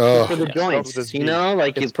 For the joints, you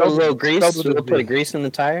put a little grease, put a grease in the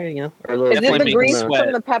tire, or a little. Is it the grease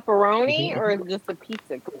from the pepperoni, or is it just the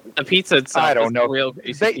pizza? The pizza itself. I don't know. Real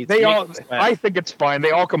greasy pizza. They all. I think it's fine. They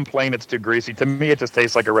all complain it's too greasy. To me, it just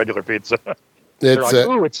tastes like a regular pizza. It's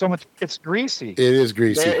it's so much. It's greasy. It is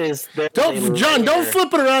greasy. Don't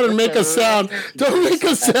flip it around and make us sound. Don't make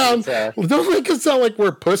us sound like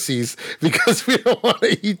we're pussies because we don't want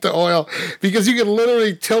to eat the oil. Because you can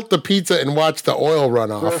literally tilt the pizza and watch the oil run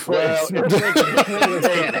off. And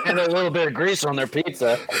a little bit of grease on their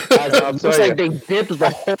pizza. Looks like they dipped the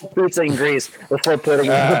whole pizza in grease before putting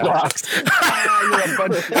it in the box.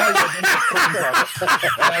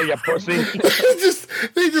 You pussy.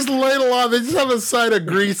 They just ladle on. They just have a side of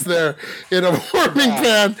grease there in a warming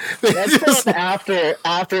pan. That's just after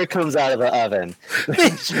it comes out of the oven.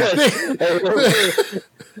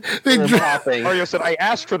 Mario said, "I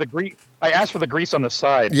asked for the grease. I asked for the grease on the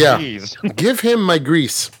side. Yeah, please. Give him my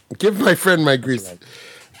grease. Give my friend my grease. You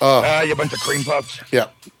bunch of cream puffs. Yeah.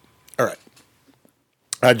 All right.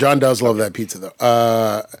 John does love that pizza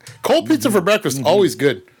though. Cold pizza for breakfast always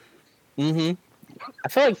good. Mm-hmm. I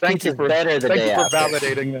feel like pizza's better the day after. Thank you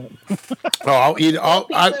for validating that. I'll eat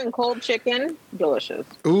pizza and cold chicken, delicious.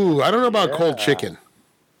 Ooh, I don't know about cold chicken.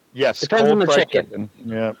 Yes, depends on the chicken.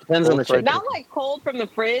 Yeah, depends on the chicken. Not like cold from the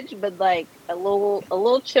fridge, but like a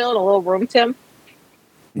little chilled, a little room temp.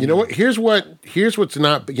 You know what? Here's what's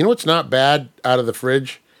not. You know what's not bad out of the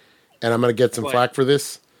fridge, and I'm gonna get some flack for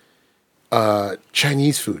this.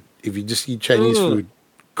 Chinese food. If you just eat Chinese food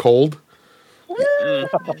cold.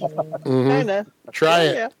 Kinda. Try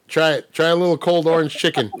it. Try a little cold orange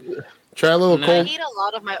chicken. Try a little No. I cold. eat a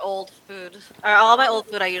lot of my old food. All my old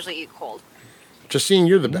food I usually eat cold. Justine,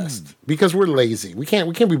 you're the best because we're lazy. We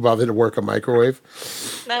can't be bothered to work a microwave.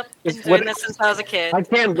 Nope. Been doing this since I was a kid. I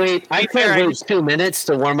can't wait. I can't wait 2 minutes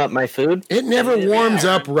to warm up my food. It never warms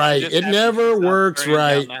up right. Just It have never to stop works burning down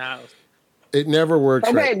right. the house. It never works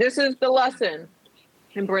Okay, right. this is the lesson.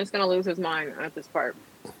 And Brent's going to lose his mind at this part.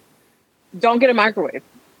 Don't get a microwave.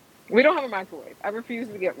 We don't have a microwave. I refuse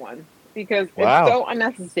to get one because Wow. it's so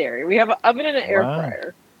unnecessary. We have an oven and an air Wow.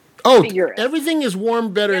 fryer. Oh, Figure it. everything is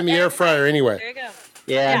warmed better in the air fryer anyway. There you go.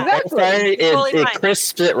 Yeah, Exactly. air fryer, Totally it fine.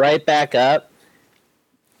 crisps it right back up,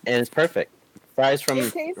 and it's perfect. Fries from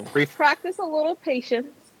It takes brief. practice a little patience.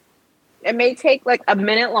 It may take like a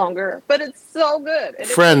minute longer, but it's so good. And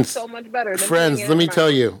Friends, it's so much better. Than Friends, putting it let in me the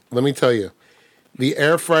tell microwave. you. The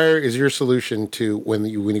air fryer is your solution to when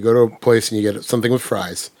you go to a place and you get something with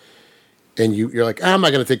fries, and you're like, I'm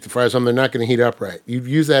not going to take the fries home. They're not going to heat up right. You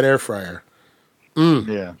use that air fryer.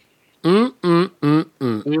 Yeah. Even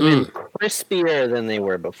crispier than they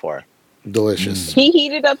were before. Delicious. He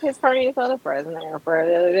heated up his carne asada fries in the air fryer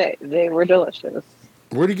the other day. They were delicious.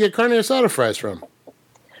 Where do you get carne asada fries from?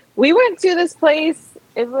 We went to this place.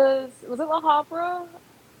 It was it La Habra?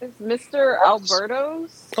 It's Mr.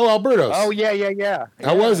 Alberto's. Oh, Alberto's. Oh yeah.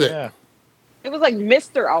 How was it? Yeah. It was like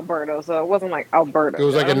Mr. Alberto, so it wasn't like Alberto. It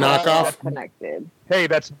was like a I don't know if knockoff? that's connected. Hey,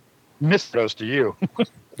 that's Mistos to you.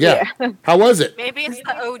 Yeah. How was it? Maybe it's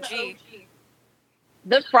the OG.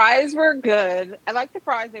 The fries were good. I like the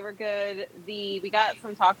fries; they were good. We got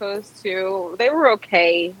some tacos too. They were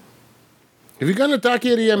okay. Have you gone to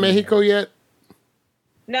Taqueria Mexico yet?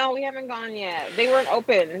 No, we haven't gone yet. They weren't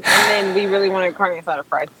open, and then we really wanted carne asada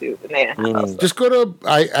fries too, and they didn't have those. Just go to.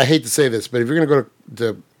 I hate to say this, but if you're going to go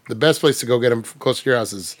to the best place to go get them close to your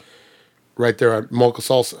house is right there at Mocha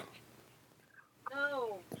Salsa.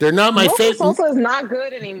 No. They're not my Mocha favorite. salsa is not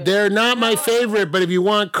good anymore. They're not my favorite, but if you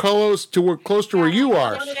want close to where you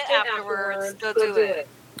are, Shit afterwards. Go do it.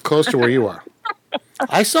 close to where you are.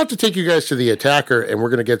 I still have to take you guys to the Attacker, and we're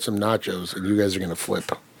going to get some nachos, and you guys are going to flip.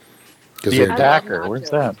 'Cause The they're- I love Attacker. Where's nachos.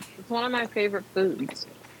 that? It's one of my favorite foods.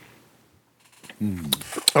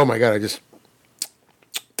 Oh my god! I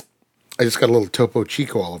just got a little Topo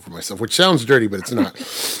Chico all over myself, which sounds dirty, but it's not.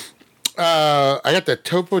 I got that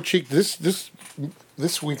Topo Chico.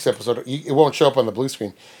 This week's episode, it won't show up on the blue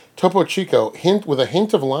screen. Topo Chico with a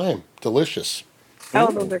hint of lime, delicious,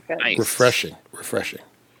 Oh, those are good. Nice. refreshing.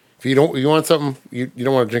 If you want something, you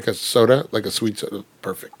don't want to drink a soda, like a sweet soda,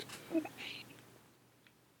 perfect.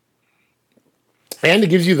 And it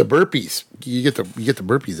gives you the burpees. You get the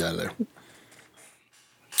burpees out of there.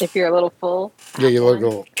 If you're a little full. Yeah, you look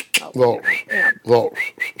a little. Yeah.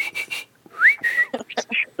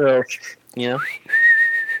 So, yeah.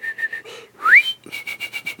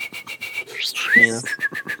 Yeah.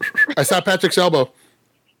 I saw Patrick's elbow.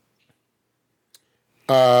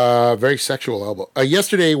 Very sexual elbow.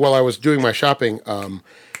 Yesterday, while I was doing my shopping,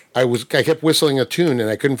 I kept whistling a tune and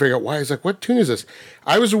I couldn't figure out why. I was like, "What tune is this?"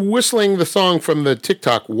 I was whistling the song from the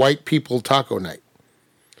TikTok "White People Taco Night."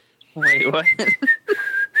 Wait, what?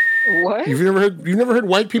 What? You've never heard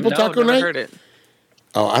 "White People No, Taco never Night"? heard it.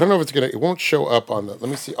 Oh, I don't know if it's gonna. It won't show up on the. Let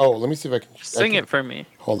me see. Oh, let me see if I can Sing it for me.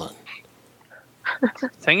 Hold on.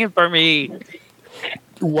 Sing it for me.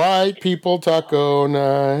 White People Taco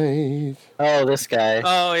Night. Oh, this guy.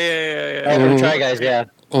 Oh yeah. Oh, from Try Guys, yeah.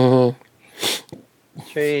 Uh-huh.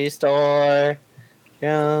 Tree store.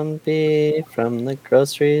 Jumpy from the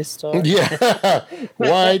grocery store. Yeah,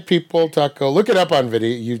 White People Taco. Look it up on video,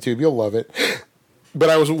 YouTube. You'll love it. But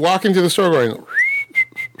I was walking to the store going.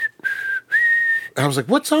 I was like,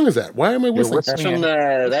 "What song is that? Why am I whistling?"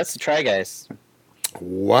 That's the Try Guys.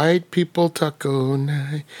 White People Taco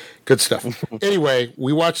Night. Good stuff. Anyway,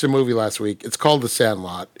 we watched a movie last week. It's called The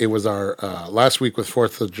Sandlot. It was our last week was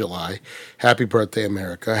 4th of July. Happy birthday,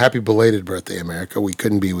 America. Happy belated birthday, America. We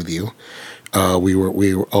couldn't be with you. We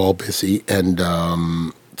were all busy. And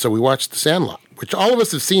so we watched The Sandlot, which all of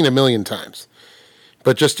us have seen a million times.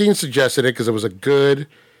 But Justine suggested it because it was a good,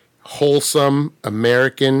 wholesome,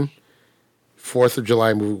 American 4th of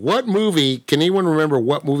July movie. What movie, can anyone remember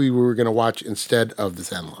what movie we were going to watch instead of The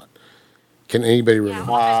Sandlot? Can anybody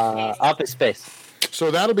remember? Office Space. So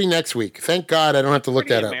that'll be next week. Thank God I don't have to look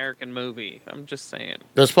Pretty that up. American movie. I'm just saying.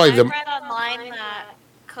 That's probably I the... read online that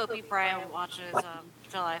Kobe Bryant watches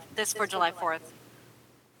July 4th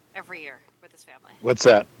every year with his family. What's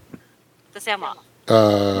that? The Sandlot.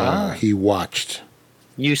 He watched.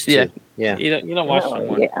 Used to. Yeah. You don't watch that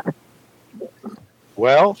one. Yeah.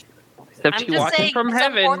 Well, Except I'm you just watch saying, it from it's a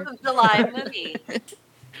heaven. 4th of July movie.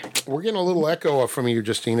 We're getting a little echo from you,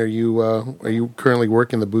 Justine. Are you currently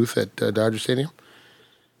working the booth at Dodger Stadium?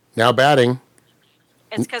 Now batting.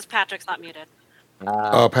 It's because Patrick's not muted.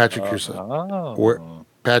 Oh, Patrick, you're so.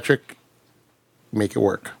 Patrick, make it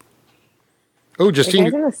work. Oh, Are you Justine.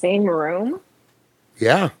 guys in the same room?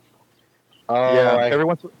 Yeah. Oh, Yeah. Every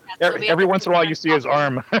once in a while, you see his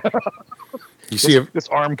arm. You see this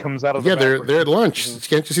arm comes out of. Yeah, the they're at lunch.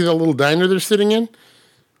 Can't you see the little diner they're sitting in?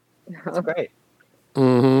 That's great.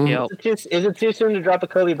 Mm-hmm. Yep. Is it too soon to drop a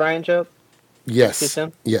Kobe Bryant joke? Yes. Too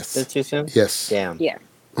soon? Yes. Is it too soon? Yes. Damn. Yeah.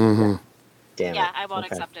 Mm-hmm. Damn. Yeah, it. I won't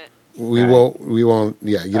Okay. accept it. We won't.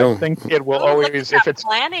 Yeah, you don't. I think it will Ooh, look always at if that it's.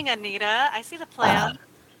 planning, Anita. I see the plan.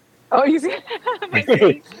 Oh, you see my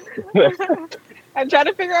face? I'm trying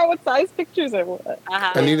to figure out what size pictures I want.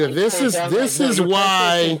 Anita, this is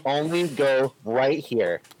why Only go right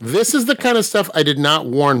here. this is the kind of stuff I did not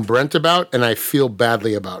warn Brent about, and I feel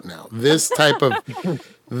badly about now. This type of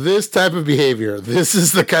behavior. This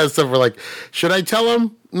is the kind of stuff we're like, should I tell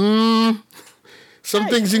him? Some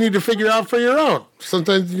things you need to figure out for your own.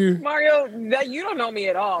 Sometimes you. Mario, that you don't know me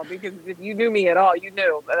at all, because if you knew me at all, you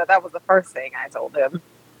knew that was the first thing I told him.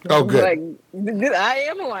 Oh, good. Like, I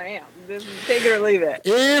am who I am. Just take it or leave it.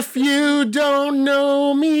 If you don't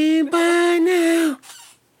know me by now.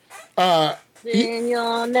 Then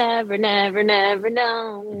you'll never, never, never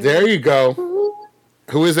know. There you go.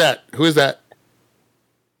 Who is that? Who is that?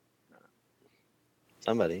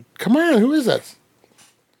 Somebody. Come on, who is that?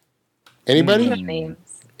 Anybody? Names.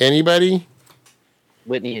 Anybody?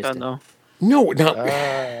 Whitney Houston. Don't know. No,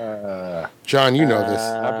 not John. You know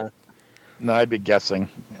this. No, I'd be guessing.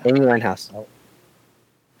 Amy Winehouse.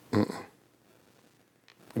 What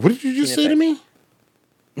did you just say to me?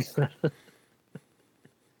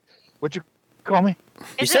 What'd you call me? You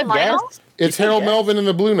Is said it Lionel? yes? It's said Harold yes. Melvin in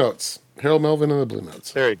the Blue Notes. Harold Melvin in the Blue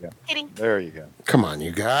Notes. There you go. Kidding. There you go. Come on,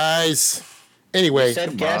 you guys. Anyway, You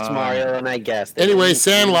said guess, Mario, and I guessed. anyway,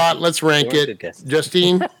 Sandlot. Let's rank They weren't it. good guesses.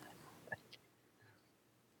 Justine,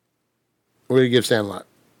 what do you give Sandlot?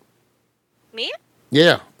 Me?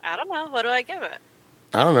 Yeah, I don't know. What do I give it?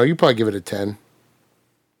 I don't know. You probably give it a 10.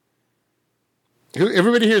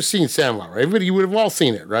 Everybody here has seen Sandlot, right? Everybody, you would have all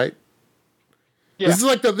seen it, right? Yeah. This is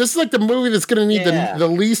like the movie that's going to need Yeah. the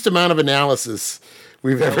least amount of analysis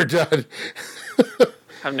we've ever done.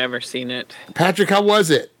 I've never seen it. Patrick, how was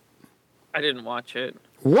it? I didn't watch it.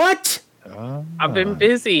 What? I've been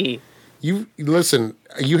busy. You listen.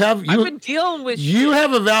 I've been dealing with You shit.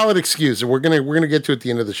 have a valid excuse, and we're gonna get to it at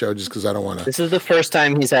the end of the show, just because I don't want to. This is the first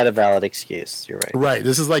time he's had a valid excuse. You're right. Right.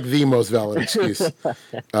 This is like the most valid excuse.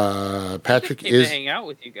 Patrick Came to is hang out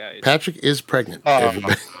with you guys. Patrick is pregnant.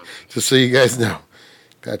 Everybody. Just so you guys know,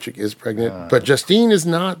 Patrick is pregnant, but Justine is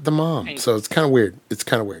not the mom, so it's kind of weird. It's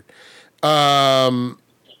kind of weird.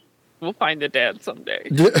 We'll find a dad someday.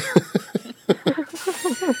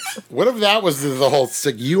 What if that was the whole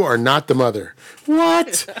sick? You are not the mother.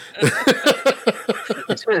 What?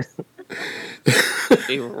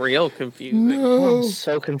 Be real confusing. No. I'm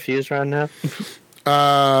so confused right now.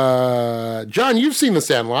 John, you've seen The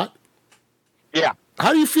Sandlot. Yeah.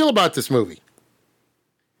 How do you feel about this movie?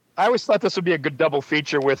 I always thought this would be a good double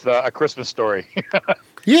feature with A Christmas Story.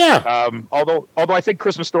 Yeah. Although I think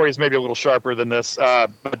Christmas Story is maybe a little sharper than this,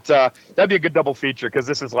 but that'd be a good double feature because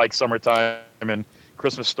this is like summertime and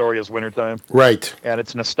Christmas Story is wintertime. Right. And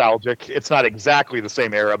it's nostalgic. It's not exactly the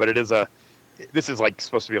same era, but this is like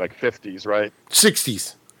supposed to be like 50s, right?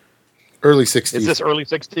 60s. Early 60s. Is this early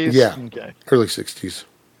 60s? Yeah. Okay. Early 60s.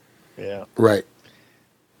 Yeah. Right.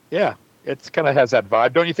 Yeah. It kind of has that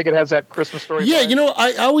vibe. Don't you think it has that Christmas Story Yeah,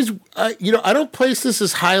 vibe? I don't place this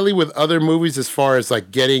as highly with other movies as far as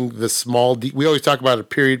like getting the small. We always talk about a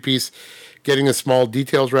period piece, getting the small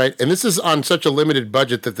details right, and this is on such a limited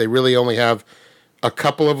budget that they really only have a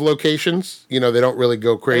couple of locations. They don't really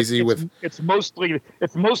go crazy with. It's mostly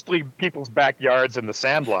people's backyards in the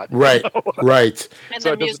Sandlot. Right, right. And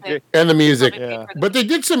So the it doesn't music. And the music. Yeah. But they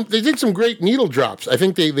did some great needle drops. I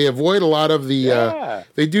think they avoid a lot of the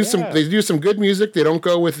they do some good music. They don't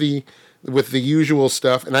go with the usual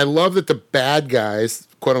stuff. And I love that the bad guys,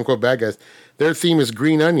 quote unquote bad guys, their theme is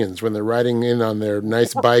green onions when they're riding in on their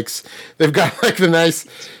nice bikes. They've got like the nice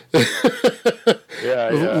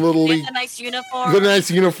little And the nice uniform. the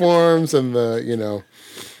nice uniforms and the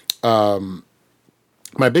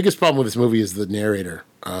my biggest problem with this movie is the narrator.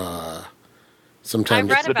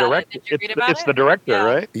 Sometimes I read It's the about it. director. Did you read about It's it? the director, Yeah.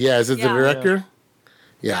 right? yeah, is it the Yeah. director?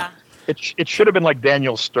 Yeah. It should have been like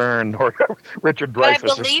Daniel Stern or Richard But I Dreyfuss. or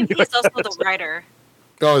believe something he's like also that. the writer.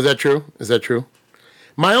 Oh, is that true? Is that true?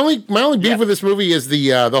 My only beef with this movie is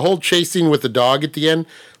the whole chase scene with the dog at the end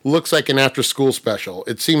looks like an after school special.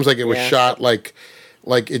 It seems like it was shot like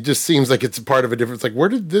it just seems like it's a part of a different.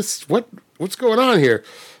 It's like what's going on here?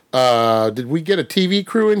 Did we get a TV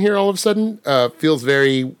crew in here all of a sudden? Feels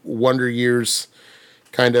very Wonder Years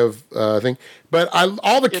kind of thing. But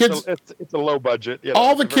all the kids. It's a low budget. Yeah,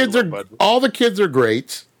 all the kids are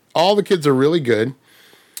great. All the kids are really good.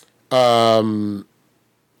 I'm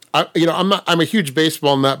a huge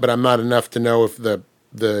baseball nut, but I'm not enough to know if the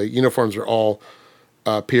uniforms are all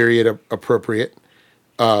period appropriate.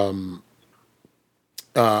 I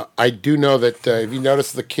do know that if you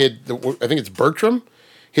notice the kid, I think it's Bertram,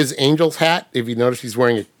 his Angels hat. If you notice, he's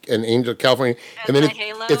wearing an Angel California, and then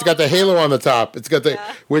it's got the halo on the top. It's got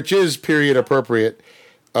which is period appropriate.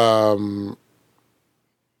 And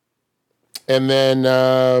then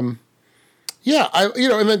and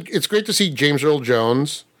then it's great to see James Earl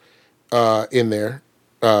Jones in there.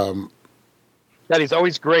 That he's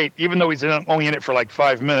always great, even though he's only in it for like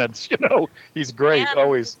 5 minutes. He's great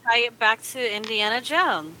always. Tie it back to Indiana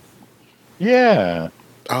Jones. Yeah.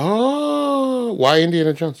 Oh, why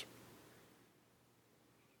Indiana Jones?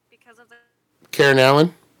 Because of the Karen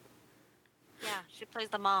Allen. Yeah, she plays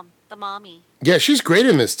the mommy. Yeah, she's great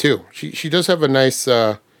in this too. She does have a nice.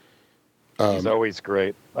 She's always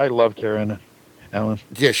great. I love Karen Allen.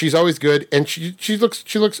 Yeah, she's always good, and she looks.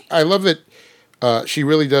 I love that. She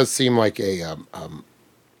really does seem like a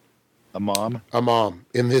mom. A mom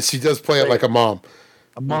in this. She does play it like a mom.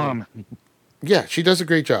 A mom. Yeah, she does a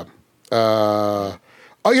great job. All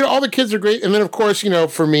the kids are great, and then of course,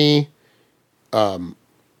 for me, that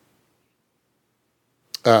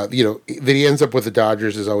he ends up with the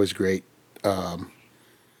Dodgers is always great. I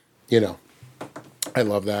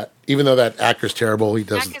love that. Even though that actor's terrible, he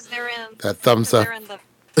does that thumbs up.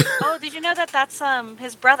 Oh, did you know that's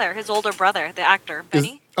his brother, his older brother, the actor,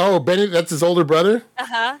 Benny? Benny, that's his older brother?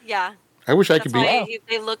 Uh-huh, yeah. I wish I could be.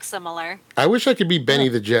 They look similar. I wish I could be Benny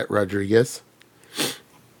the Jet Rodriguez.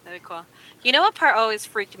 Very cool. You know what part always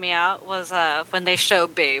freaked me out was when they show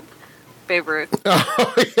Babe Ruth.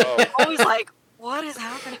 Oh, yeah. I was like, what is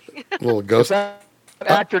happening? Little ghost. That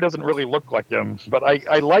actor doesn't really look like him, but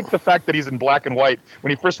I like the fact that he's in black and white. When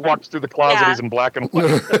he first walks through the closet, he's in black and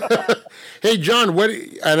white. Hey, John,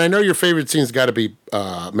 and I know your favorite scene's got to be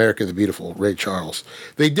America the Beautiful, Ray Charles.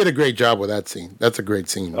 They did a great job with that scene. That's a great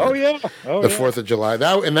scene. Oh, yeah. The 4th of July.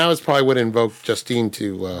 That was probably what invoked Justine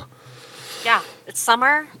to... Yeah, it's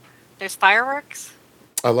summer. There's fireworks.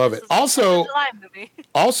 I love it. Also,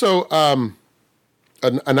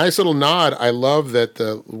 a nice little nod. I love that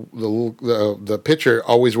the pitcher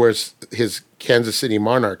always wears his Kansas City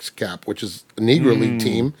Monarchs cap, which is a Negro League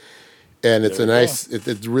team, and it's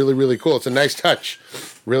it's really, really cool. It's a nice touch,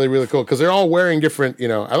 really, really cool because they're all wearing different. I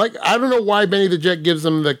don't know why Benny the Jet gives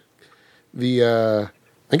them the I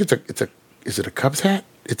think is it a Cubs hat?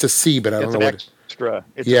 It's a C, but I don't know what. Extra.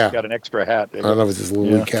 It's got an extra hat. I don't know if it's his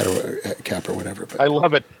little cap or whatever. But I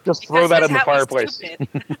love it. Just throw that in the fireplace.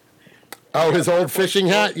 Oh, his old fishing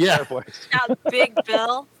hat? Yeah. Big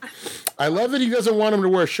Bill. I love that he doesn't want him to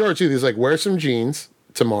wear shorts either. He's like, wear some jeans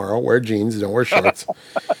tomorrow. Wear jeans. Don't wear shorts.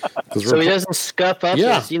 So he doesn't scuff up.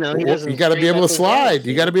 Yeah. He doesn't. You got to be able to slide.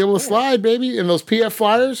 You got to be able to slide, baby. And those PF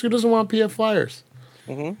Flyers, who doesn't want PF Flyers?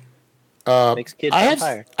 Mm-hmm. Makes kids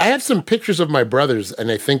I have some pictures of my brothers,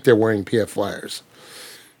 and I think they're wearing PF Flyers.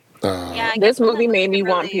 This movie made me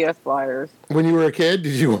want PF Flyers. When you were a kid,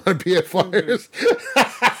 did you want PF Flyers?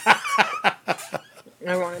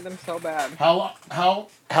 I wanted them so bad. How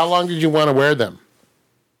long did you want to wear them?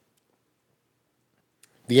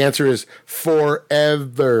 The answer is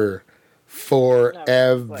forever.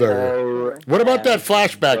 Forever. What about that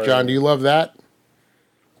flashback, John? Do you love that?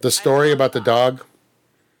 The story about the dog?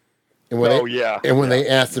 And when And when they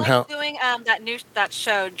asked him how doing that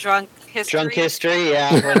show Drunk History. Drunk History,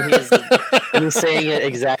 when he's saying it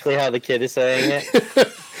exactly how the kid is saying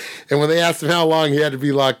it. And when they asked him how long he had to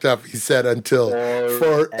be locked up, he said until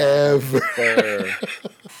forever.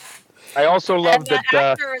 I also love that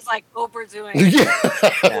that. Actor is like overdoing.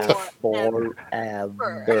 Forever.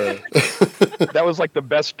 That was like the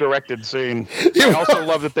best directed scene. I also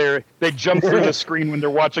love that they jump through the screen when they're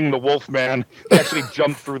watching the Wolfman. They actually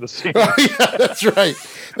jump through the scene. Oh, yeah, that's right.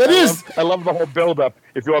 I love the whole build-up.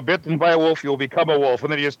 If you are bitten by a wolf, you'll become a wolf,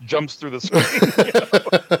 and then he just jumps through the screen.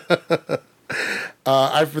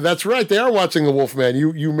 That's right. They are watching the Wolfman.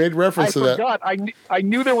 You made reference to that. I forgot. I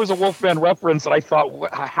knew there was a Wolfman reference, and I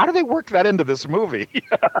thought, how do they work that into this movie?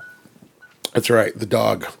 That's right. The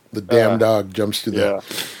dog, the damn dog, jumps through the.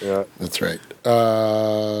 Yeah. That's right.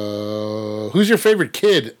 Who's your favorite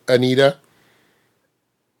kid, Anita?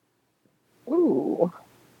 Ooh.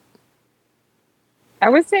 I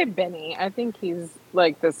would say Benny. I think he's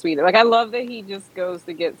like the sweetest. Like I love that he just goes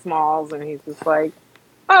to get Smalls, and he's just like,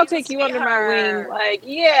 I'll take you under my wing. Like,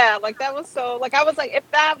 yeah, like that was so. Like, I was like, if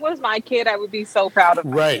that was my kid, I would be so proud of.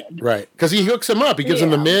 Right, right. Because he hooks him up. He gives him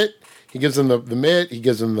the mitt. He gives him the mitt. He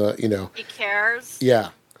gives him the He cares. Yeah.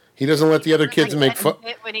 He doesn't let the other kids make fun.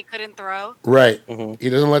 When he couldn't throw. Right. Mm-hmm. He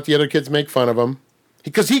doesn't let the other kids make fun of him.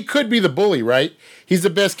 Because he could be the bully, right? He's the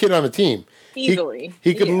best kid on the team. Easily.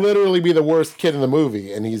 He could literally be the worst kid in the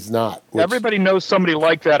movie, and he's not. Everybody knows somebody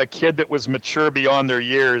like that, a kid that was mature beyond their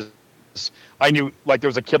years. I knew, like, there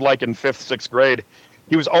was a kid like in 5th, 6th grade.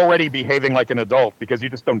 He was already behaving like an adult because you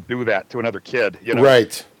just don't do that to another kid. You know?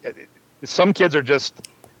 Right. Some kids are just,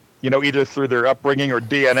 either through their upbringing or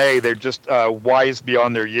DNA, they're just wise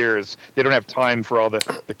beyond their years. They don't have time for all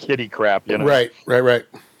the kiddie crap. Right.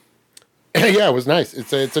 Yeah, it was nice.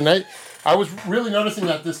 It's a nice. I was really noticing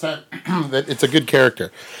that this time that it's a good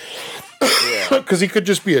character. Because he could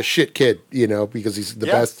just be a shit kid, because he's the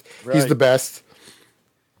best. Right. He's the best.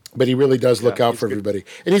 But he really does look out for everybody.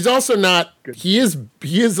 And he's also not good. He is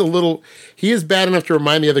bad enough to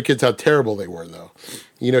remind the other kids how terrible they were, though.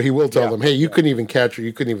 He will tell them, hey, you couldn't even catch or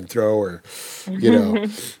you couldn't even throw or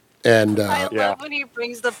And I love when he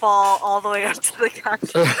brings the ball all the way up to the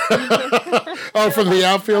catcher. From the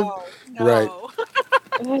outfield? No. Right.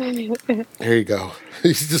 There you go.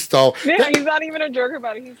 He's just all. Yeah, he's not even a jerk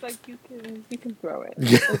about it. He's like, you can throw it.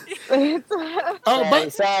 Yeah. I'm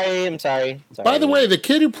sorry. By the way, the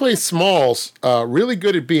kid who plays Smalls, really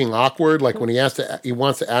good at being awkward. Like when he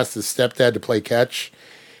wants to ask his stepdad to play catch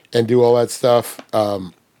and do all that stuff.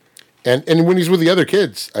 And when he's with the other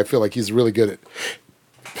kids, I feel like he's really good at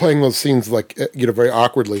playing those scenes like very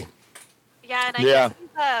awkwardly. Yeah, and I guess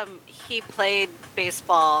he played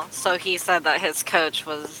baseball, so he said that his coach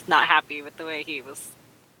was not happy with the way he was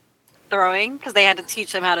throwing because they had to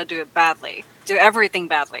teach him how to do everything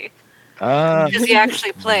badly. Because he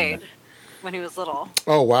actually played when he was little.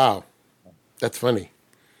 Oh wow, that's funny.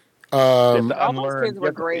 All those kids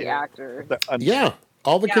were great actors. Yeah,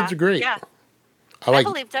 all the kids are great. Yeah, I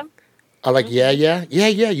believed him. I like yeah.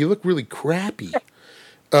 You look really crappy.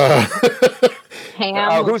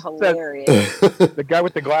 Ham was hilarious. The guy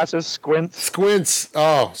with the glasses, Squints. Squints.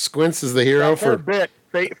 Oh, Squints is the hero for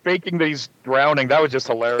faking that he's drowning. That was just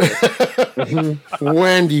hilarious.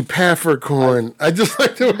 Wendy Peppercorn. I just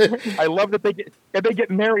like the way. I love that they get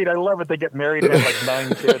married. I love it. They get married and have like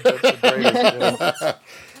 9 kids. That's the greatest.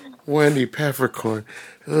 Wendy Peppercorn.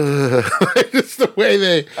 Just the way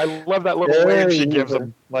they. I love that little wave she gives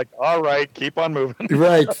them. Like, all right, keep on moving.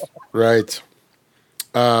 Right.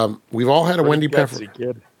 We've all had a Wendy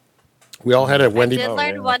Peppercorn. We all had a Wendy. I did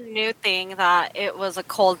learn one new thing, that it was a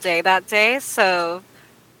cold day that day, so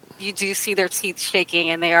you do see their teeth shaking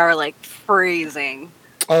and they are like freezing.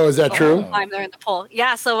 Oh, is that true? The time they're in the pool.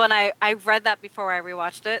 Yeah, so when I read that before I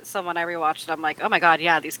rewatched it, so when I rewatched it, I'm like, oh my god,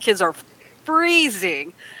 yeah, these kids are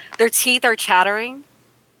freezing. Their teeth are chattering.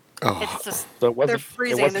 Oh. It's just they're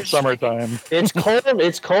freezing. It wasn't summertime. It's cold.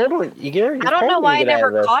 It's cold when you get. I don't know why I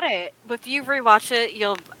never caught it. But if you rewatch it,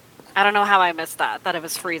 I don't know how I missed that it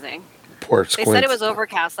was freezing. Poor Squints. They said it was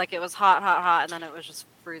overcast, like it was hot, and then it was just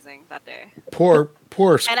freezing that day. Poor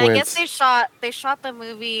Squints. And I guess they shot the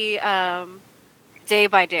movie day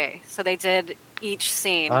by day, so they did each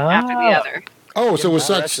scene after the other. Oh, so it was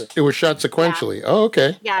shot sequentially. Yeah. Oh,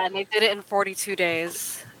 okay. Yeah, and they did it in 42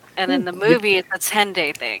 days, and then the movie it's a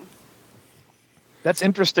 10-day thing. That's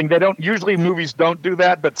interesting. Movies don't do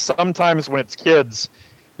that, but sometimes when it's kids,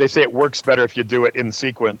 they say it works better if you do it in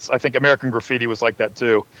sequence. I think American Graffiti was like that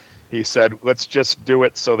too. He said, let's just do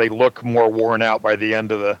it so they look more worn out by the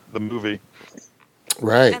end of the movie.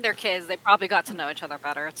 Right. And they're kids. They probably got to know each other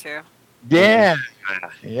better too. Yeah,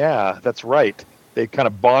 that's right. They kind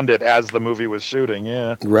of bonded as the movie was shooting,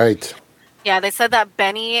 yeah. Right. Yeah, they said that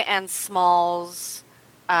Benny and Smalls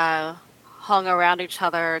hung around each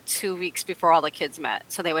other 2 weeks before all the kids met,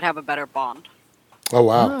 so they would have a better bond. Oh,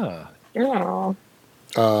 wow. Yeah.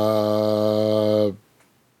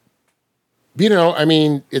 I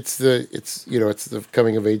mean, it's the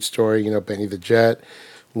coming of age story. Benny the Jet,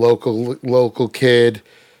 local kid,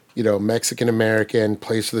 Mexican American,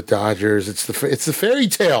 plays for the Dodgers. It's the fairy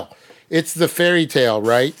tale. It's the fairy tale,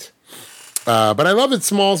 right? But I love that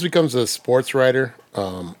Smalls becomes a sports writer.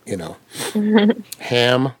 Ham,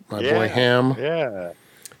 my boy Ham. Yeah.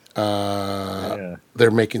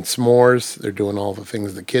 They're making s'mores. They're doing all the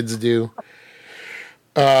things the kids do.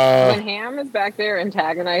 When Ham is back there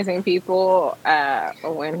antagonizing people,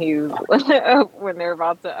 when they're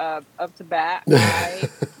about to up to bat,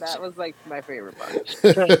 that was like my favorite part.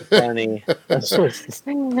 Funny.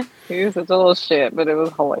 He was such a little shit, but it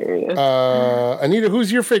was hilarious. Anita,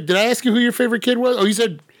 who's your favorite? Did I ask you who your favorite kid was? Oh, you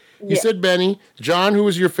said Benny. John, who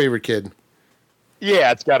was your favorite kid?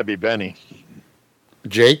 Yeah, it's got to be Benny.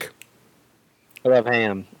 Jake? I love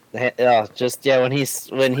Ham. When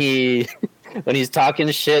he's talking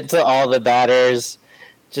shit to all the batters,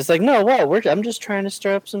 just like, no, what? I'm just trying to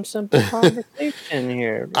stir up some simple conversation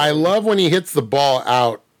here. I love when he hits the ball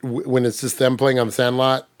out when it's just them playing on the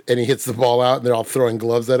Sandlot, and he hits the ball out, and they're all throwing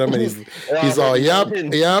gloves at him, and he's all, yep.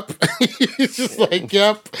 He's just like,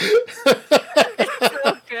 yep.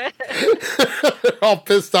 So good. They're all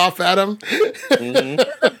pissed off at him. Mm-hmm.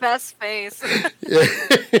 The best face.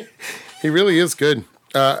 He really is good.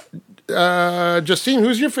 Justine,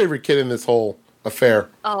 who's your favorite kid in this whole affair?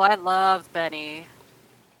 Oh, I loved Benny.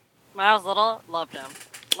 When I was little, loved him.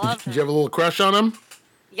 Did you have a little crush on him?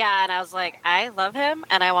 Yeah, and I was like, I love him,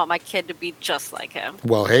 and I want my kid to be just like him.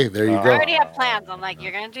 Well, hey, there you I go. already have plans. I'm like,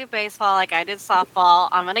 you're going to do baseball like I did softball.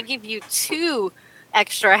 I'm going to give you 2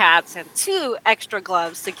 extra hats and 2 extra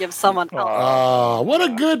gloves to give someone else. Oh, what a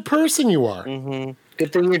good person you are. Mm-hmm.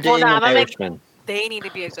 Good thing you're dating an Irishman. They need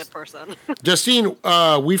to be a good person. Justine, we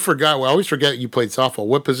always forget you played softball.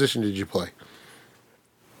 What position did you play?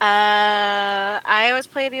 I always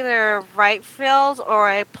played either right field or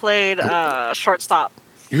I played shortstop.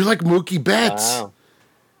 You're like Mookie Betts. Wow.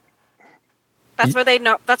 That's where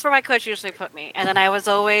that's where my coach usually put me, and then I was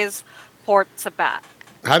always port to bat.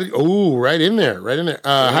 Right in there.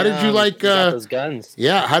 How did you like those guns?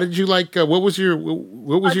 Yeah, how did you like? What was your?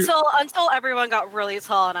 Until everyone got really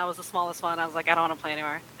tall and I was the smallest one, I was like, I don't want to play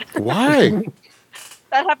anymore. Why?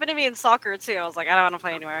 That happened to me in soccer too. I was like, I don't want to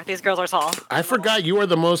play anymore. These girls are tall. I forgot you are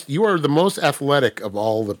the most athletic of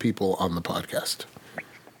all the people on the podcast.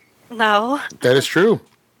 No, that is true.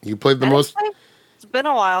 You played the most. It's been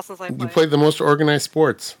a while since I played. You played the most organized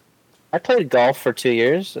sports. I played golf for 2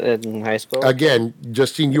 years in high school. Again,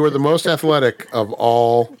 Justine, you are the most athletic of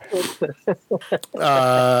all.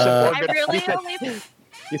 I really only.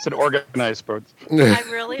 You said organized sports. I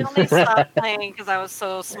really only stopped playing because I was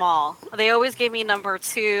so small. They always gave me number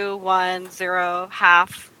 2, 1, 0,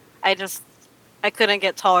 half. I couldn't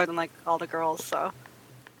get taller than like all the girls. So.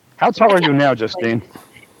 How tall are you now, Justine?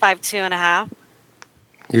 5'2.5".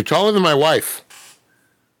 You're taller than my wife.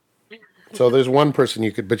 So there's one person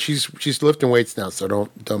you could, but she's lifting weights now, so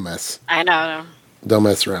don't mess. I know. Don't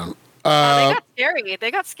mess around. They got scary. They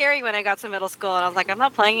got scary when I got to middle school, and I was like, I'm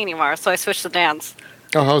not playing anymore. So I switched to dance.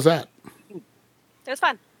 Oh, how's that? It was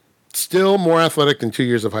fun. Still more athletic than 2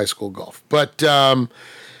 years of high school golf, but I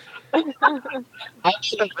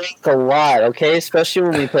drank a lot, okay? Especially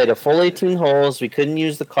when we played a full 18 holes. We couldn't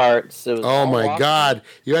use the carts. It was my God.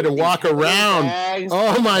 You had to walk around. Bags,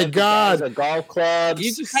 my God. A golf club.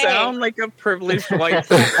 You just sound like a privileged white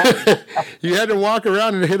You had to walk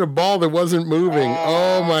around and hit a ball that wasn't moving.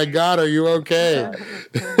 Oh, my God. Are you okay?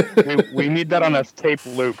 we need that on a tape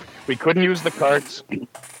loop. We couldn't use the carts.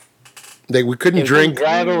 We couldn't drink.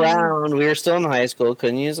 Drive around. We were still in high school.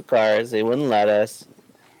 Couldn't use the cars. They wouldn't let us.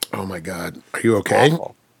 Oh, my God. Are you okay?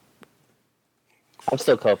 Awful. I'm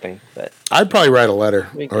still coping, but I'd probably write a letter,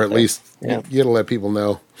 or at least you got to let people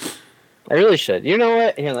know. I really should. You know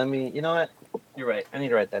what? You know what? You're right. I need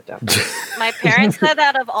to write that down. My parents said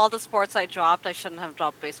that of all the sports I dropped, I shouldn't have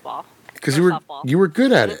dropped baseball. Because you were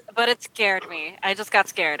good at it. But it scared me. I just got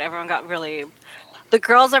scared. Everyone got really... The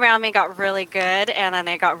girls around me got really good, and then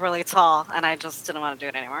they got really tall, and I just didn't want to do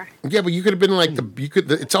it anymore. Yeah, but you could have been like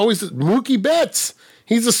it's always Mookie Betts.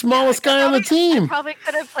 He's the smallest guy on the team. I probably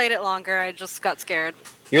could have played it longer. I just got scared.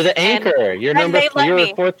 You're the anchor. You're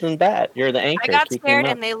fourth in bat. You're the anchor. I got scared,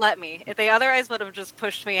 and they let me. If they otherwise would have just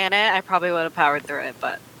pushed me in it, I probably would have powered through it.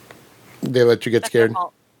 But they let you get scared.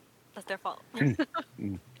 That's their fault.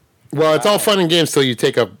 Well, it's all fun and games till you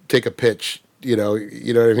take a pitch. You know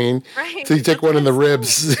what I mean? Right. So you take one in the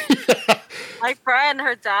ribs. My friend,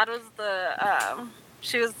 her dad was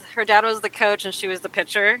her dad was the coach and she was the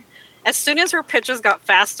pitcher. As soon as her pitches got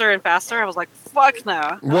faster and faster, I was like, fuck no.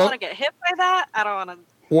 I don't want to get hit by that. I don't want to.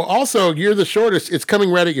 Well, also, you're the shortest. It's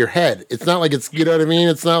coming right at your head. It's not like it's, you know what I mean?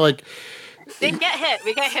 It's not like. They get hit.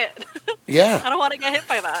 We get hit. Yeah. I don't want to get hit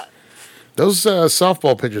by that. Those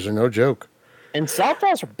softball pitchers are no joke. And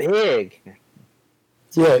softballs are big.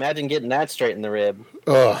 So yeah. Imagine getting that straight in the rib.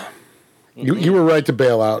 You were right to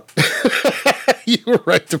bail out. You were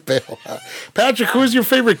right to bail out. Patrick, who's your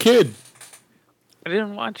favorite kid? I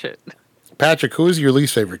didn't watch it. Patrick, who is your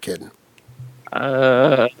least favorite kid?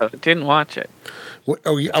 Didn't watch it.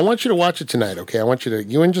 I want you to watch it tonight, okay? I want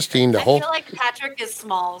you and Justine, I feel like Patrick is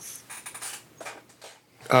Smalls.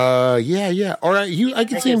 Yeah. All right, I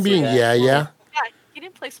can see him being, yeah. Yeah, he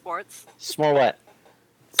didn't play sports. Small what?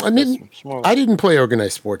 I didn't play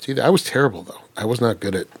organized sports either. I was terrible, though. I was not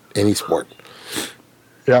good at any sport.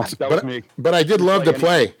 Yeah, that was me. But I did love to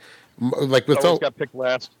play. Like with always got picked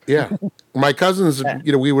last. Yeah, my cousins,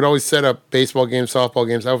 we would always set up baseball games, softball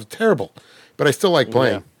games. I was terrible, but I still like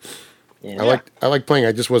playing. Yeah. I like playing.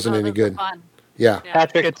 I just wasn't any good. Fun. Yeah.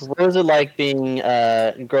 Patrick, what was it like being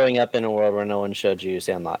growing up in a world where no one showed you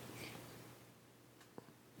Sandlot?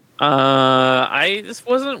 This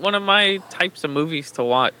wasn't one of my types of movies to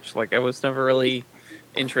watch. Like, I was never really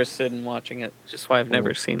interested in watching it. Just why I've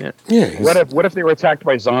never seen it. Yeah. What if they were attacked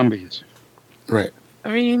by zombies? Right. I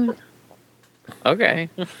mean, okay.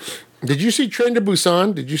 Did you see Train to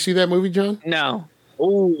Busan? Did you see that movie, John? No.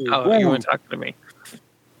 Oh, You weren't talking to me.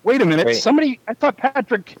 Wait a minute. Wait. Somebody, I thought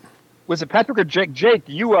Patrick, was it Patrick or Jake? Jake,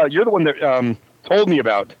 you're the one that told me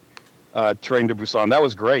about Train to Busan. That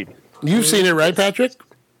was great. You've seen it, right, Patrick?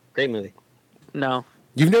 Great movie. No.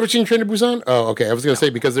 You've never seen Train to Busan? Oh, okay. I was going to say,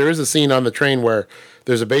 because there is a scene on the train where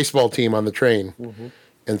there's a baseball team on the train. Mm-hmm.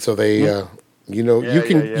 And so they,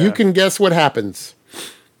 you can guess what happens.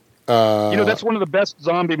 That's one of the best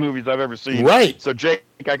zombie movies I've ever seen. Right. So Jake,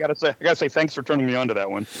 I gotta say thanks for turning me on to that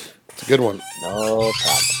one. It's a good one. No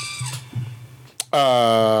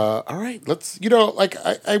problem. All right, let's.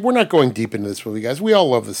 We're not going deep into this movie, guys. We all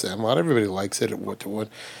love the Sandlot. Everybody likes it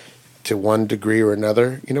to one degree or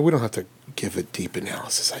another. We don't have to give it deep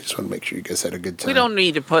analysis. I just want to make sure you guys had a good time. We don't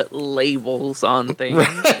need to put labels on things.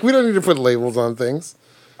 Right. We don't need to put labels on things.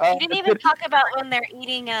 You didn't even talk about when they're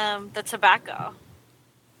eating the tobacco.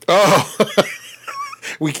 Oh,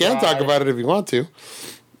 we can talk about it if you want to.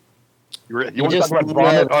 You want to talk about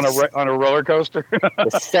vomit on a roller coaster?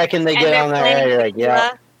 The second they get on that, you're like,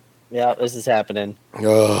 yeah, this is happening. Ugh.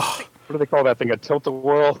 What do they call that thing? A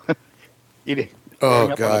tilt-a-whirl? Eating.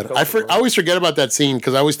 Oh God, I always forget about that scene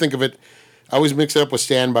because I always think of it. I always mix it up with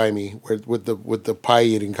Stand By Me, with the pie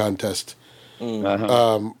eating contest.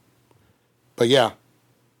 Uh-huh. But yeah,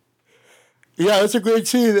 that's a great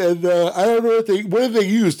scene. And I don't know what did they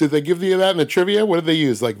use? Did they give you that in the trivia? What did they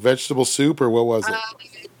use? Like vegetable soup or what was it?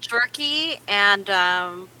 Jerky and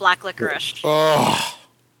black licorice. Oh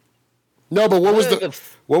no, but what was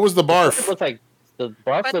the barf? It looked like the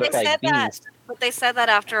barf looked like beans. But they said that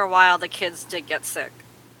after a while the kids did get sick.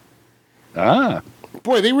 Ah.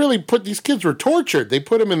 Boy, they really these kids were tortured. They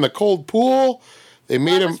put them in the cold pool. They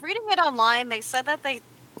made them. I was reading it online. They said that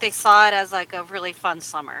they saw it as like a really fun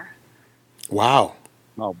summer. Wow.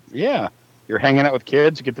 Oh yeah, you're hanging out with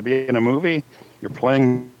kids. You get to be in a movie. You're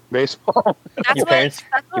playing baseball. Your parents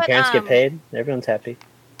get paid. Everyone's happy.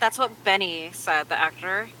 That's what Benny said, the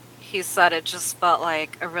actor. He said it just felt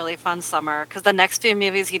like a really fun summer because the next few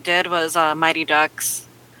movies he did was Mighty Ducks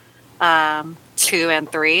 2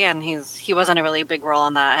 and 3, and he wasn't a really big role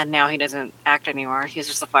in that, and now he doesn't act anymore. He's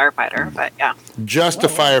just a firefighter, but yeah. Just a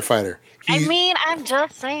firefighter. I'm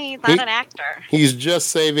just saying, not an actor. He's just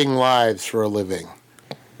saving lives for a living.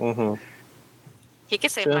 Mm-hmm. He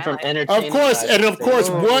could save my life.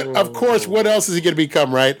 Of course, what else is he going to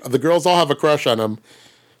become, right? The girls all have a crush on him.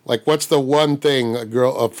 Like, what's the one thing a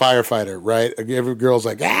firefighter, right? Every girl's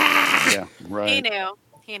like, ah! Yeah, right.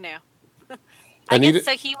 He knew.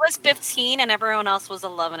 So he was 15 and everyone else was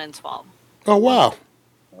 11 and 12. Oh, wow.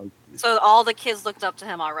 So all the kids looked up to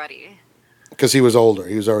him already. Because he was older.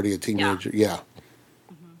 He was already a teenager. Yeah.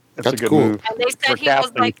 That's a good cool. move. And they said he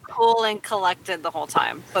was like cool and collected the whole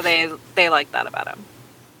time. So they liked that about him.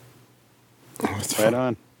 Oh, that's right fun.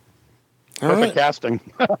 on. Perfect casting.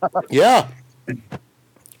 Yeah.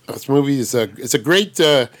 This movie is it's a great,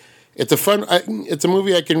 it's a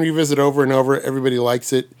movie I can revisit over and over. Everybody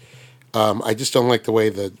likes it. I just don't like the way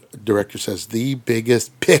the director says, the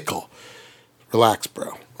biggest pickle. Relax,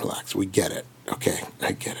 bro. Relax. We get it. Okay.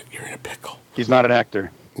 I get it. You're in a pickle. He's not an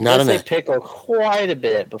actor. Not an actor. Pickle quite a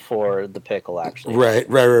bit before the pickle, actually. Right.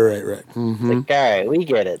 Mm-hmm. It's like, all right, we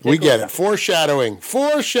get it. We get it. Foreshadowing.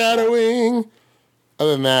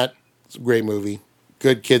 Other than that, it's a great movie.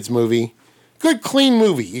 Good kids movie. Good, clean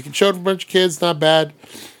movie. You can show it to a bunch of kids. Not bad.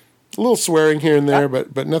 A little swearing here and there,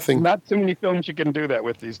 but nothing. Not too many films you can do that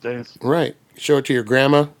with these days. Right. Show it to your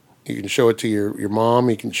grandma. You can show it to your mom.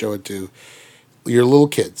 You can show it to your little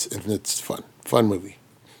kids. And it's fun. Fun movie.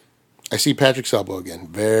 I see Patrick's elbow again.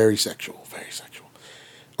 Very sexual. Very sexual.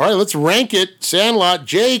 All right, let's rank it. Sandlot.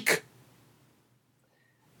 Jake.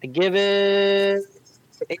 I give it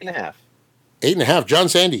 8.5. 8.5. John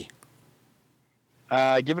Sandy.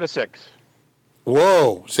 I give it a 6.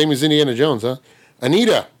 Whoa. Same as Indiana Jones, huh?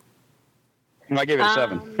 Anita. I give it a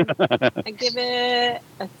 7. I give it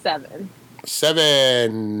a 7.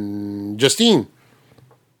 7. Justine.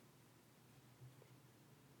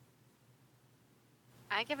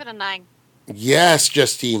 I give it a 9. Yes,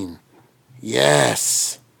 Justine.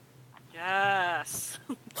 Yes. Yes.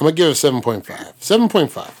 I'm going to give it a 7.5.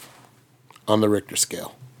 7.5 on the Richter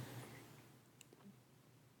scale.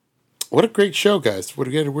 What a great show, guys.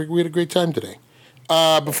 We had a great time today.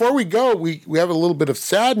 Before we go, we have a little bit of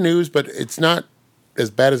sad news, but it's not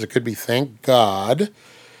as bad as it could be, thank God.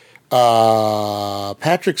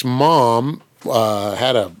 Patrick's mom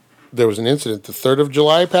there was an incident the 3rd of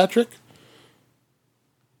July, Patrick?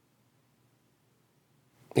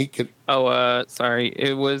 Sorry.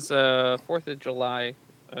 It was 4th of July,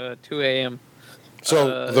 2 a.m.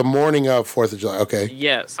 So the morning of 4th of July, okay.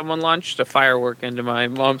 Yeah, someone launched a firework into my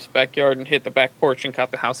mom's backyard and hit the back porch and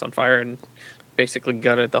caught the house on fire and basically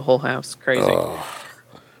gutted the whole house. Crazy.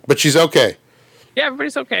 But she's okay. Yeah,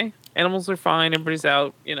 everybody's okay. Animals are fine. Everybody's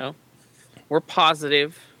out, We're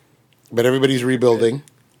positive. But everybody's rebuilding.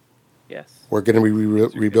 Yes. We're going to be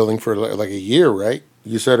rebuilding for like a year, right?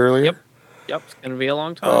 You said earlier? Yep, it's going to be a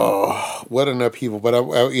long time. Oh, what an upheaval. But,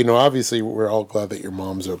 obviously we're all glad that your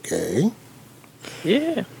mom's okay.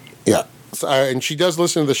 Yeah. Yeah. So, and she does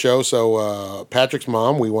listen to the show. So, Patrick's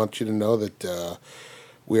mom, we want you to know that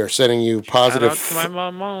we are sending you positive. Shout out to my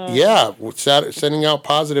mom. Yeah, sending out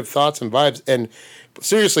positive thoughts and vibes. And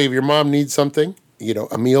seriously, if your mom needs something,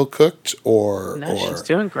 a meal cooked or she's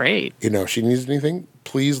doing great. She needs anything,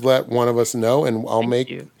 please let one of us know, and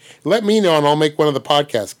let me know, and I'll make one of the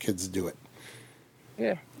podcast kids do it.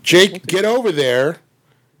 Yeah. Jake, get over there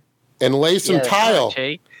and lay some tile.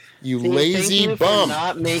 Jake. You lazy bum. For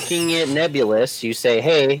not making it nebulous. You say,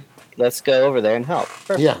 "Hey, let's go over there and help."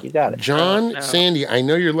 Perfect. Yeah, you got it. John, Sandy, I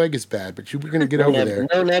know your leg is bad, but you were going to get over there.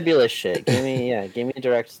 No nebulous shit. Give me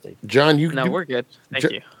direct state. John, we're good.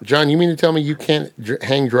 Thank you. John, you mean to tell me you can't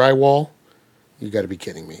hang drywall? You got to be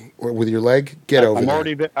kidding me. With your leg? Get over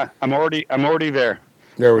there. I'm already there.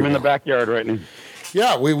 There we go. I'm in the backyard right now.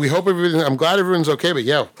 Yeah, we hope everything. I'm glad everyone's okay, but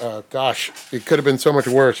yeah, gosh, it could have been so much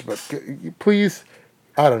worse. But please,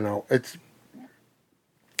 I don't know.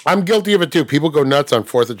 I'm guilty of it too. People go nuts on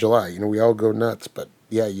 4th of July. We all go nuts, but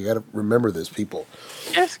yeah, you got to remember this, people.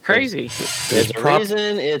 That's crazy. There's a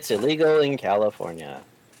reason it's illegal in California.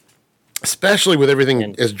 Especially with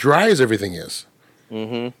everything as dry as everything is.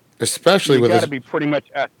 Mm-hmm. Especially you with got to be pretty much.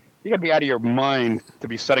 You got to be out of your mind to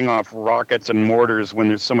be setting off rockets and mortars when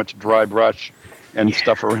there's so much dry brush and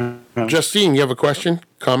stuff around. Justine, you have a question,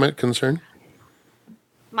 comment, concern?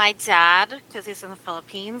 My dad, because he's in the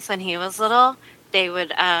Philippines, when he was little, they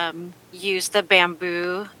would use the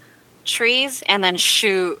bamboo trees and then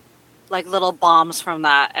shoot like little bombs from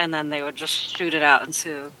that, and then they would just shoot it out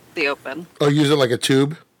into the open. Oh, use it like a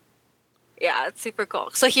tube? Yeah, it's super cool.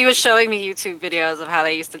 So he was showing me YouTube videos of how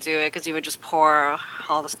they used to do it, because you would just pour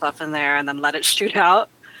all the stuff in there and then let it shoot out.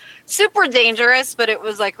 Super dangerous, but it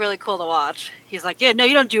was like really cool to watch. He's like, yeah, no,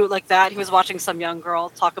 you don't do it like that. He was watching some young girl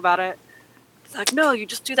talk about it. He's like, no, you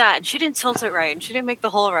just do that. And she didn't tilt it right, and she didn't make the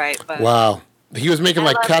hole right. But wow. He was making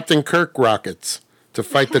like Captain Kirk rockets to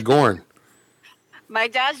fight the Gorn. My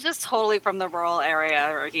dad's just totally from the rural area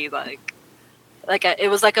where he it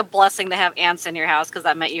was like a blessing to have ants in your house, because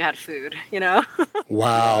that meant you had food,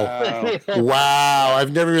 Wow. Wow.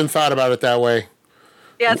 I've never even thought about it that way.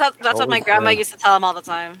 Yeah, that's what my grandma used to tell him all the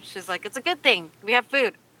time. She's like, it's a good thing. We have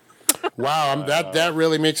food. Wow. That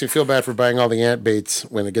really makes me feel bad for buying all the ant baits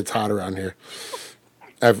when it gets hot around here.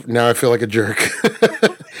 Now I feel like a jerk.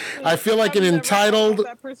 I feel like an entitled.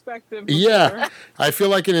 That perspective. Yeah, I feel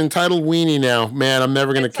like an entitled weenie now. Man, I'm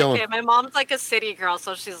never gonna kill him. My mom's like a city girl,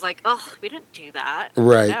 so she's like, "Oh, we didn't do that."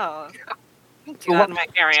 Right. No, we don't do that in my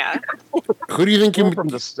area. Who do you think We're from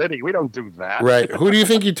the city? We don't do that. Right. Who do you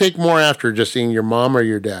think you take more after, Justine, your mom or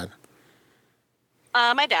your dad?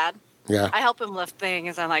 My dad. Yeah. I help him lift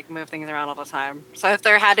things and move things around all the time. So if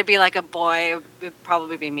there had to be a boy, it would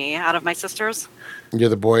probably be me out of my sisters. You're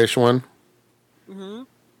the boyish one? Mm-hmm.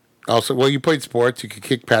 Also, well, you played sports. You could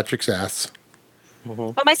kick Patrick's ass.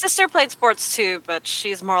 Mm-hmm. But my sister played sports too, but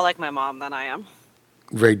she's more like my mom than I am.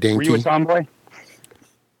 Very dainty. Were you a tomboy?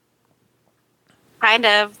 Kind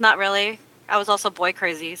of. Not really. I was also boy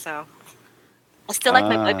crazy, so I still like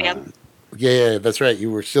my boy band. Yeah, that's right.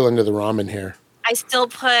 You were still into the ramen hair. I still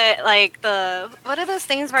put what are those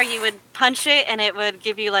things where you would punch it and it would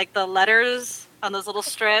give you the letters on those little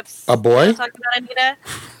strips? A boy? You know what I'm talking about, Anita?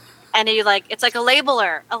 And you it's like a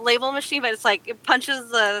label machine, but it's it punches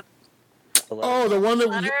the. Oh, the one that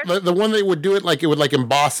would do it it would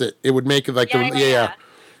emboss it. It would make it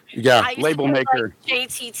yeah. Label maker.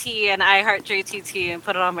 JTT and I Heart JTT and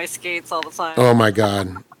put it on my skates all the time. Oh my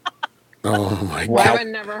god. Oh my god! I've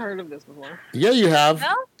never heard of this before. Yeah, you have.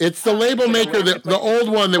 No? It's the label maker, the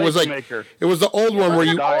old one that was it was the old one where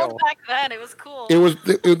you. Old back then, it was cool. It was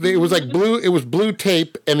blue. It was blue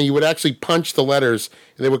tape, and you would actually punch the letters,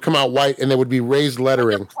 and they would come out white, and there would be raised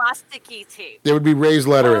lettering. Plasticky tape. There would be raised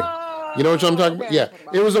lettering. Oh, You know what I'm talking about? Yeah.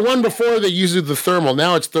 It was the one before they used the thermal.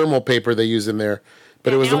 Now it's thermal paper they use in there.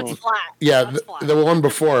 But it was it's flat. Yeah, Flat. the one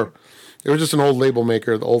before. It was just an old label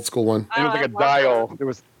maker, the old school one. It was like a dial. There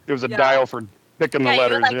was a dial for picking the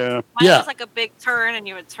letters. Mine was like a big turn, and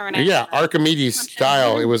you would turn it. Yeah, Archimedes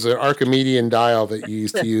dial. It was an Archimedean dial that you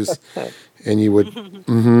used to use, and you would.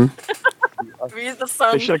 Mm-hmm.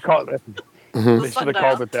 They should have called it. Mm-hmm. They should have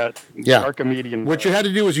called it that. Yeah, Archimedean. What you had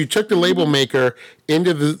to do was you took the label maker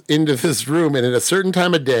into this room, and at a certain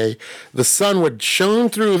time of day, the sun would shine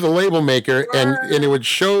through the label maker, and it would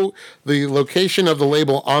show the location of the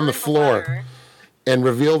label on the floor, and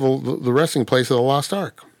reveal the resting place of the Lost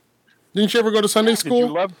Ark. Didn't you ever go to Sunday school? Did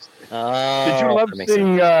you love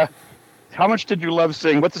seeing? How much did you love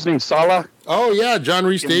seeing? What's his name? Sala? Oh yeah, John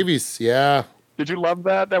Rhys Davies. Yeah. Did you love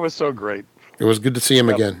that? That was so great. It was good to see him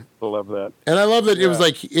again. I love that. And I love that it was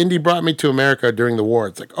like Indy brought me to America during the war.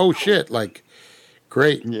 It's like, oh shit, like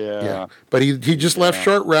great. Yeah. But he just left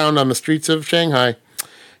Short Round on the streets of Shanghai.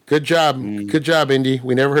 Good job. Good job, Indy.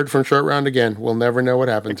 We never heard from Short Round again. We'll never know what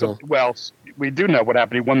happened to him. Well, we do know what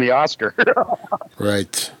happened. He won the Oscar.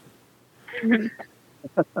 Right.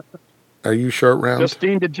 Are you Short Round?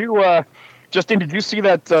 Justine, did you see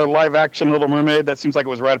that live action Little Mermaid? That seems like it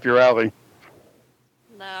was right up your alley.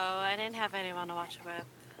 No, I didn't have anyone to watch it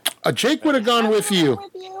with. Jake would have gone with you.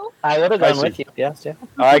 I would have gone with you. Yes, yeah.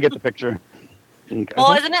 I get the picture. Okay.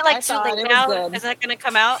 Well, isn't it like too late now? Isn't it going to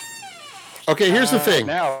come out? Okay, here's the thing.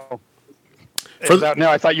 Now,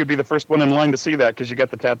 I thought you'd be the first one in line to see that because you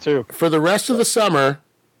got the tattoo. For the rest of the summer,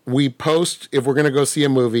 we post if we're going to go see a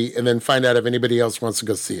movie and then find out if anybody else wants to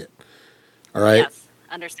go see it. All right? Yes,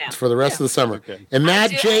 understand. It's for the rest of the summer. Okay. And that,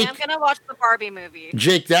 Jake... I'm going to watch the Barbie movie.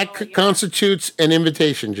 Jake, that constitutes an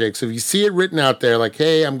invitation, Jake. So if you see it written out there like,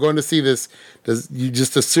 hey, I'm going to see this, you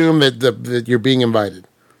just assume that you're being invited.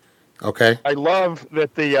 Okay. I love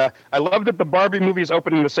that the Barbie movie is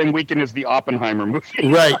opening the same weekend as the Oppenheimer movie.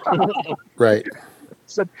 Right. Right.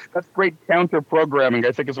 So that's great counter programming,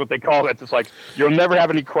 I think is what they call it. It's like you'll never have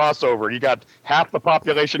any crossover. You got half the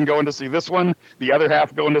population going to see this one, the other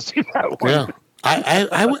half going to see that one. Yeah.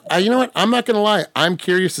 I you know what? I'm not going to lie. I'm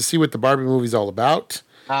curious to see what the Barbie movie's all about.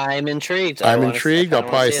 I'm intrigued. I'll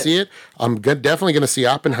probably see it. I'm definitely going to see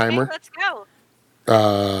Oppenheimer. Okay, let's go.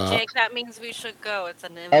 Jake, that means we should go. It's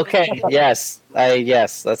an invitation. Okay. Yes.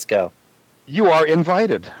 Yes. Let's go. You are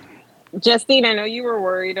invited. Justine, I know you were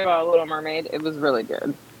worried about Little Mermaid. It was really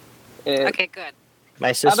good. Okay, good.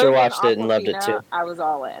 My sister watched it and loved it too. I was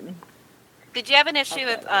all in. Did you have an issue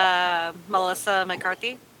with Melissa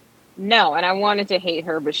McCarthy? No, and I wanted to hate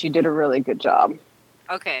her, but she did a really good job.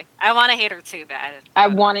 Okay, I want to hate her too bad. I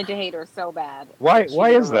wanted to hate her so bad. Why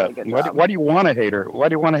is that? Why do you want to hate her? Why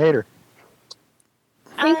do you want to hate her?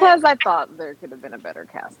 Because I thought there could have been a better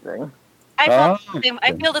casting. I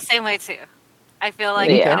feel the same way too. I feel like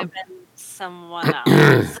it could have been someone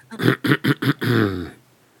else.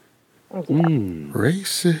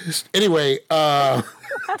 Racist. Anyway, I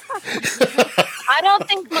don't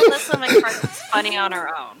think Melissa McCarthy's funny on her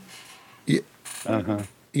own. Yeah.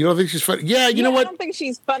 You don't think she's funny? Yeah, you know what? I don't think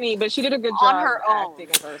she's funny, but she did a good job on her own.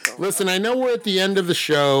 Listen, I know we're at the end of the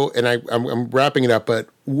show, and I'm wrapping it up, but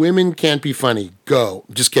women can't be funny. Go.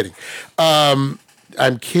 Just kidding. I'm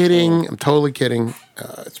kidding. I'm totally kidding.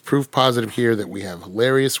 It's proof positive here that we have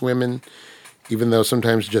hilarious women, even though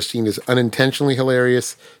sometimes Justine is unintentionally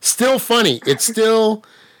hilarious. Still funny. It still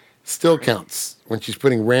counts when she's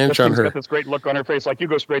putting ranch on her. Got this great look on her face, like you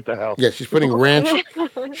go straight to hell. Yeah, she's putting ranch.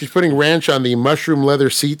 She's putting ranch on the mushroom leather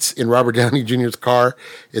seats in Robert Downey Jr.'s car.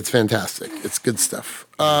 It's fantastic. It's good stuff.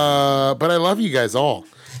 But I love you guys all.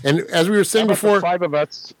 And as we were saying before, the 5 of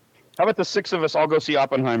us. How about the 6 of us all go see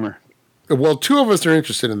Oppenheimer? Well, 2 of us are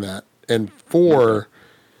interested in that, and 4.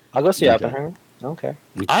 I'll go see Oppenheimer. Okay.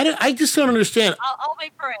 I just don't understand. I'll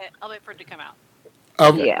wait for it. I'll wait for it to come out.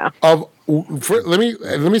 Let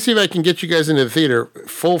me see if I can get you guys into the theater.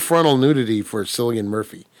 Full frontal nudity for Cillian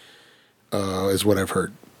Murphy is what I've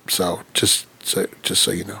heard. So just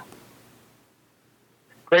so you know.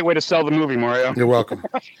 Great way to sell the movie, Mario. You're welcome.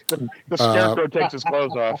 the scarecrow takes his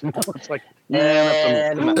clothes off. It's like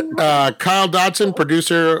Kyle Dodson,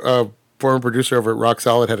 former producer over at Rock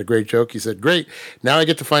Solid, had a great joke. He said, "Great, now I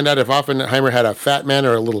get to find out if Oppenheimer had a fat man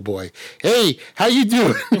or a little boy." Hey, how you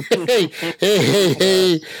doing?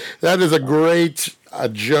 hey. That is a great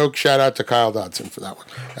joke. Shout out to Kyle Dodson for that one.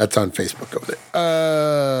 That's on Facebook over there.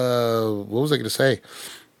 What was I going to say?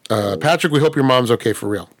 Patrick, we hope your mom's okay for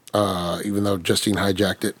real. Even though Justine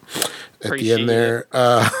hijacked it at the end there.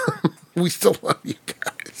 We still love you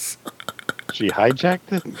guys. She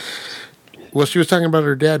hijacked it? Well, she was talking about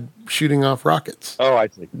her dad shooting off rockets. Oh, I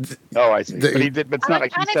see. But he did. But it's not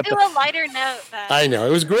like he said do a lighter note. I know.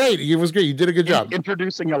 It was great. It was great. You did a good job.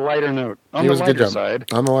 Introducing a lighter note. On It the was a good lighter job.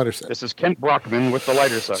 side. On the lighter side. This is Kent Brockman with the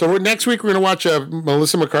lighter side. So next week we're going to watch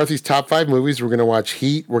Melissa McCarthy's top 5 movies. We're going to watch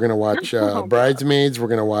Heat. We're going to watch Bridesmaids. We're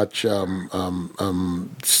going to watch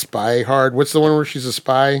Spy Hard. What's the one where she's a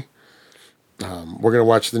spy? We're going to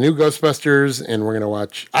watch the new Ghostbusters, and we're going to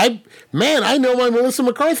watch... I know my Melissa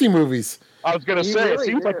McCarthy movies. I was going to say, really it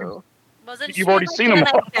seems like Wasn't you've she already like seen in them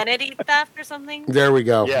an all. identity theft or something? There we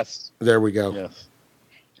go. Yes. There we go. Yes.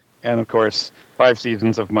 And of course, 5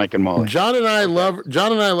 seasons of Mike and Molly. John and I love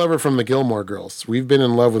her from the Gilmore Girls. We've been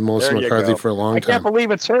in love with Melissa McCarthy for a long time. I can't believe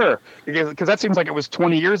it's her because that seems like it was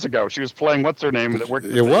 20 years ago. She was playing what's her name that worked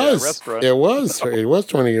at the restaurant. It was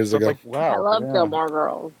 20 years ago. Like, wow. I love Gilmore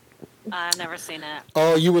Girls. I've never seen it.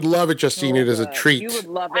 Oh, you would love it, Justine. It is a treat. You would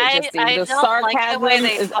love it, Justine. I The don't like the sarcasm way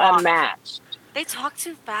they is talk. unmatched. They talk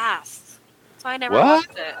too fast, so I never What?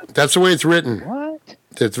 watched it. That's the way it's written. What?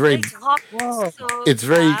 It's very, They talk so it's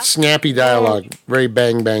very fast. snappy dialogue. Very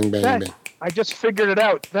bang, bang, bang, bang. I just figured it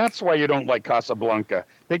out. That's why you don't like Casablanca.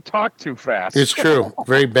 They talk too fast. It's true.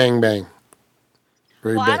 Very bang, bang.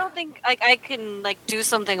 Very Well, bang. I don't think I can do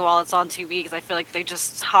something while it's on TV because I feel like they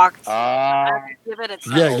just talk. I give it a chance,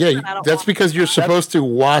 and I Yeah. don't That's want because you're that. supposed to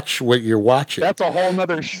watch what you're watching. That's a whole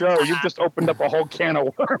nother show. You've just opened up a whole can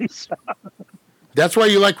of worms. That's why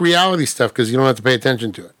you like reality stuff, because you don't have to pay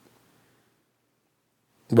attention to it.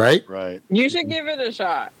 Right? Right. You should give it a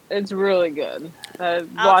shot. It's really good. I'll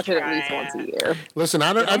Watch it at try least it. once a year. Listen,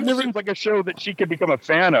 I've It never seems like a show that she could become a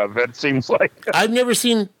fan of. It seems like. I've never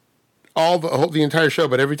seen the entire show,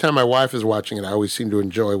 but every time my wife is watching it, I always seem to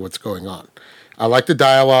enjoy what's going on. I like the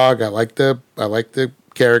dialogue. I like the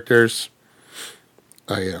characters.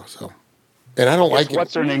 So, and I don't like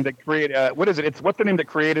What's her name that created? What is it? It's what's the name that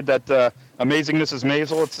created that Amazing Mrs.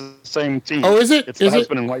 Maisel? It's the same team. Oh, is it? It's the Is it?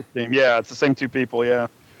 husband and wife team. Yeah, it's the same 2 people. Yeah,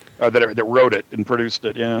 that wrote it and produced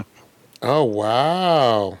it. Yeah. Oh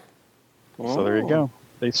wow! So there you go.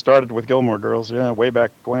 They started with Gilmore Girls. Yeah, way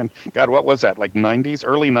back when. God, what was that? Like 90s,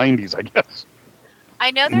 early 90s, I guess.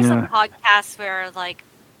 I know there's some podcasts where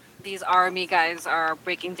these army guys are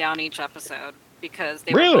breaking down each episode because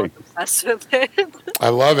they were both obsessed with it. I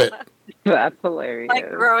love it. That's hilarious.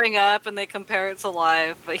 Growing up, and they compare it to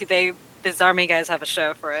live. These army guys have a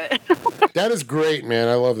show for it. That is great, man.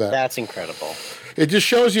 I love that. That's incredible. It just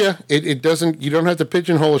shows you. It doesn't. You don't have to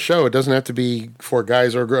pigeonhole a show. It doesn't have to be for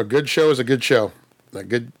guys or girls. A good show is a good show. A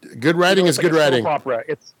good writing is good writing. Opera.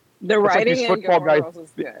 The writing these in football Gilmore guys- Girls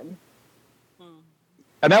is good.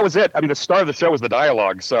 And that was it. I mean, the star of the show was the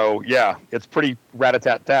dialogue. So yeah, it's pretty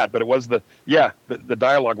rat-a-tat-tat. But it was the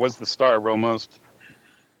dialogue was the star almost.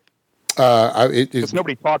 Because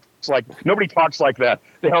nobody talks like that.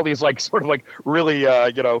 They have these really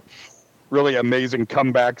really amazing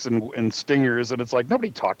comebacks and stingers, and it's like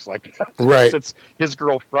nobody talks like that. Right. It's His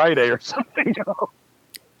Girl Friday or something.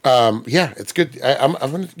 Yeah, it's good. I'm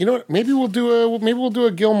gonna. You know what? Maybe we'll do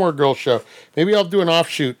a Gilmore Girls show. Maybe I'll do an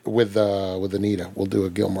offshoot with Anita. We'll do a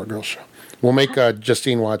Gilmore Girls show. We'll make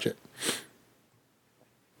Justine watch it.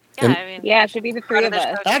 Yeah, it should be the 3 of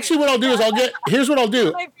us. Actually, what I'll do is here's what I'll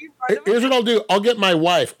do. Here's what I'll do. I'll get my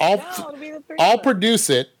wife. I'll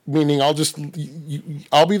produce it, meaning I'll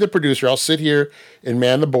be the producer. I'll sit here and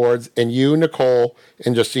man the boards, and you, Nicole,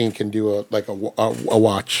 and Justine can do a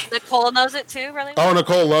watch. Nicole knows it too, really? Oh,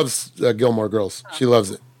 Nicole loves Gilmore Girls. She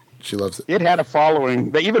loves it. She loves it. It had a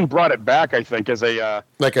following. They even brought it back, I think, as a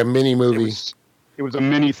like a mini movie. It was a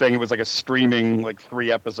mini thing. It was like a streaming,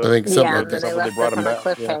 3 episodes. I think something like and that. they left it on a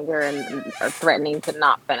cliffhanger and are threatening to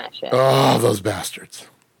not finish it. Oh, those bastards.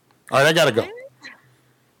 All right, I gotta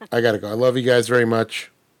go. I love you guys very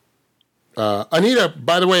much. Anita,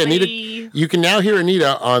 by the way, Anita, you can now hear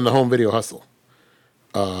Anita on the Home Video Hustle.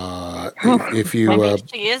 If you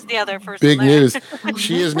she is the other person. big there. news,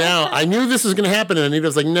 she is now. I knew this was going to happen, and Anita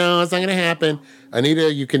was like, "No, it's not going to happen."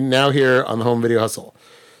 Anita, you can now hear on the Home Video Hustle.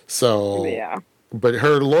 So, yeah. But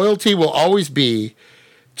her loyalty will always be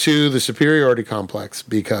to the superiority complex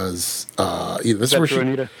because this is where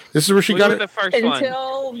she got it. The first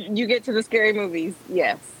Until you get to the scary movies,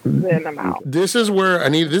 yes, then I'm out. This is where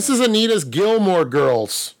this is Anita's Gilmore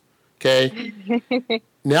Girls. Okay.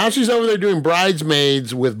 Now she's over there doing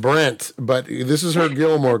Bridesmaids with Brent, but this is her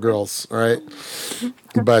Gilmore Girls, all right?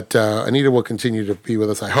 But Anita will continue to be with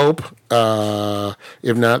us, I hope.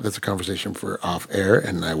 If not, that's a conversation for off air,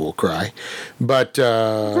 and I will cry. But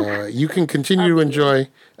you can continue to enjoy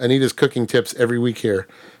Anita's cooking tips every week here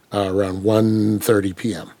around 1:30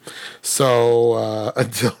 p.m. So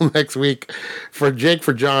until next week, for Jake,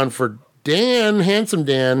 for John, for Dan, handsome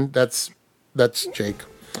Dan, that's That's Jake.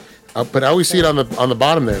 But I always see it on the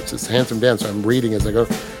bottom there. It says Handsome Dan, so I'm reading as I go.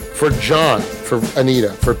 For John, for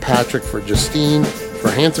Anita, for Patrick, for Justine, for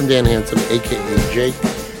Handsome Dan Handsome, a.k.a. Jake,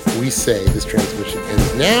 we say this transmission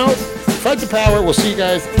ends now. Fight the power. We'll see you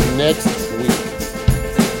guys next week.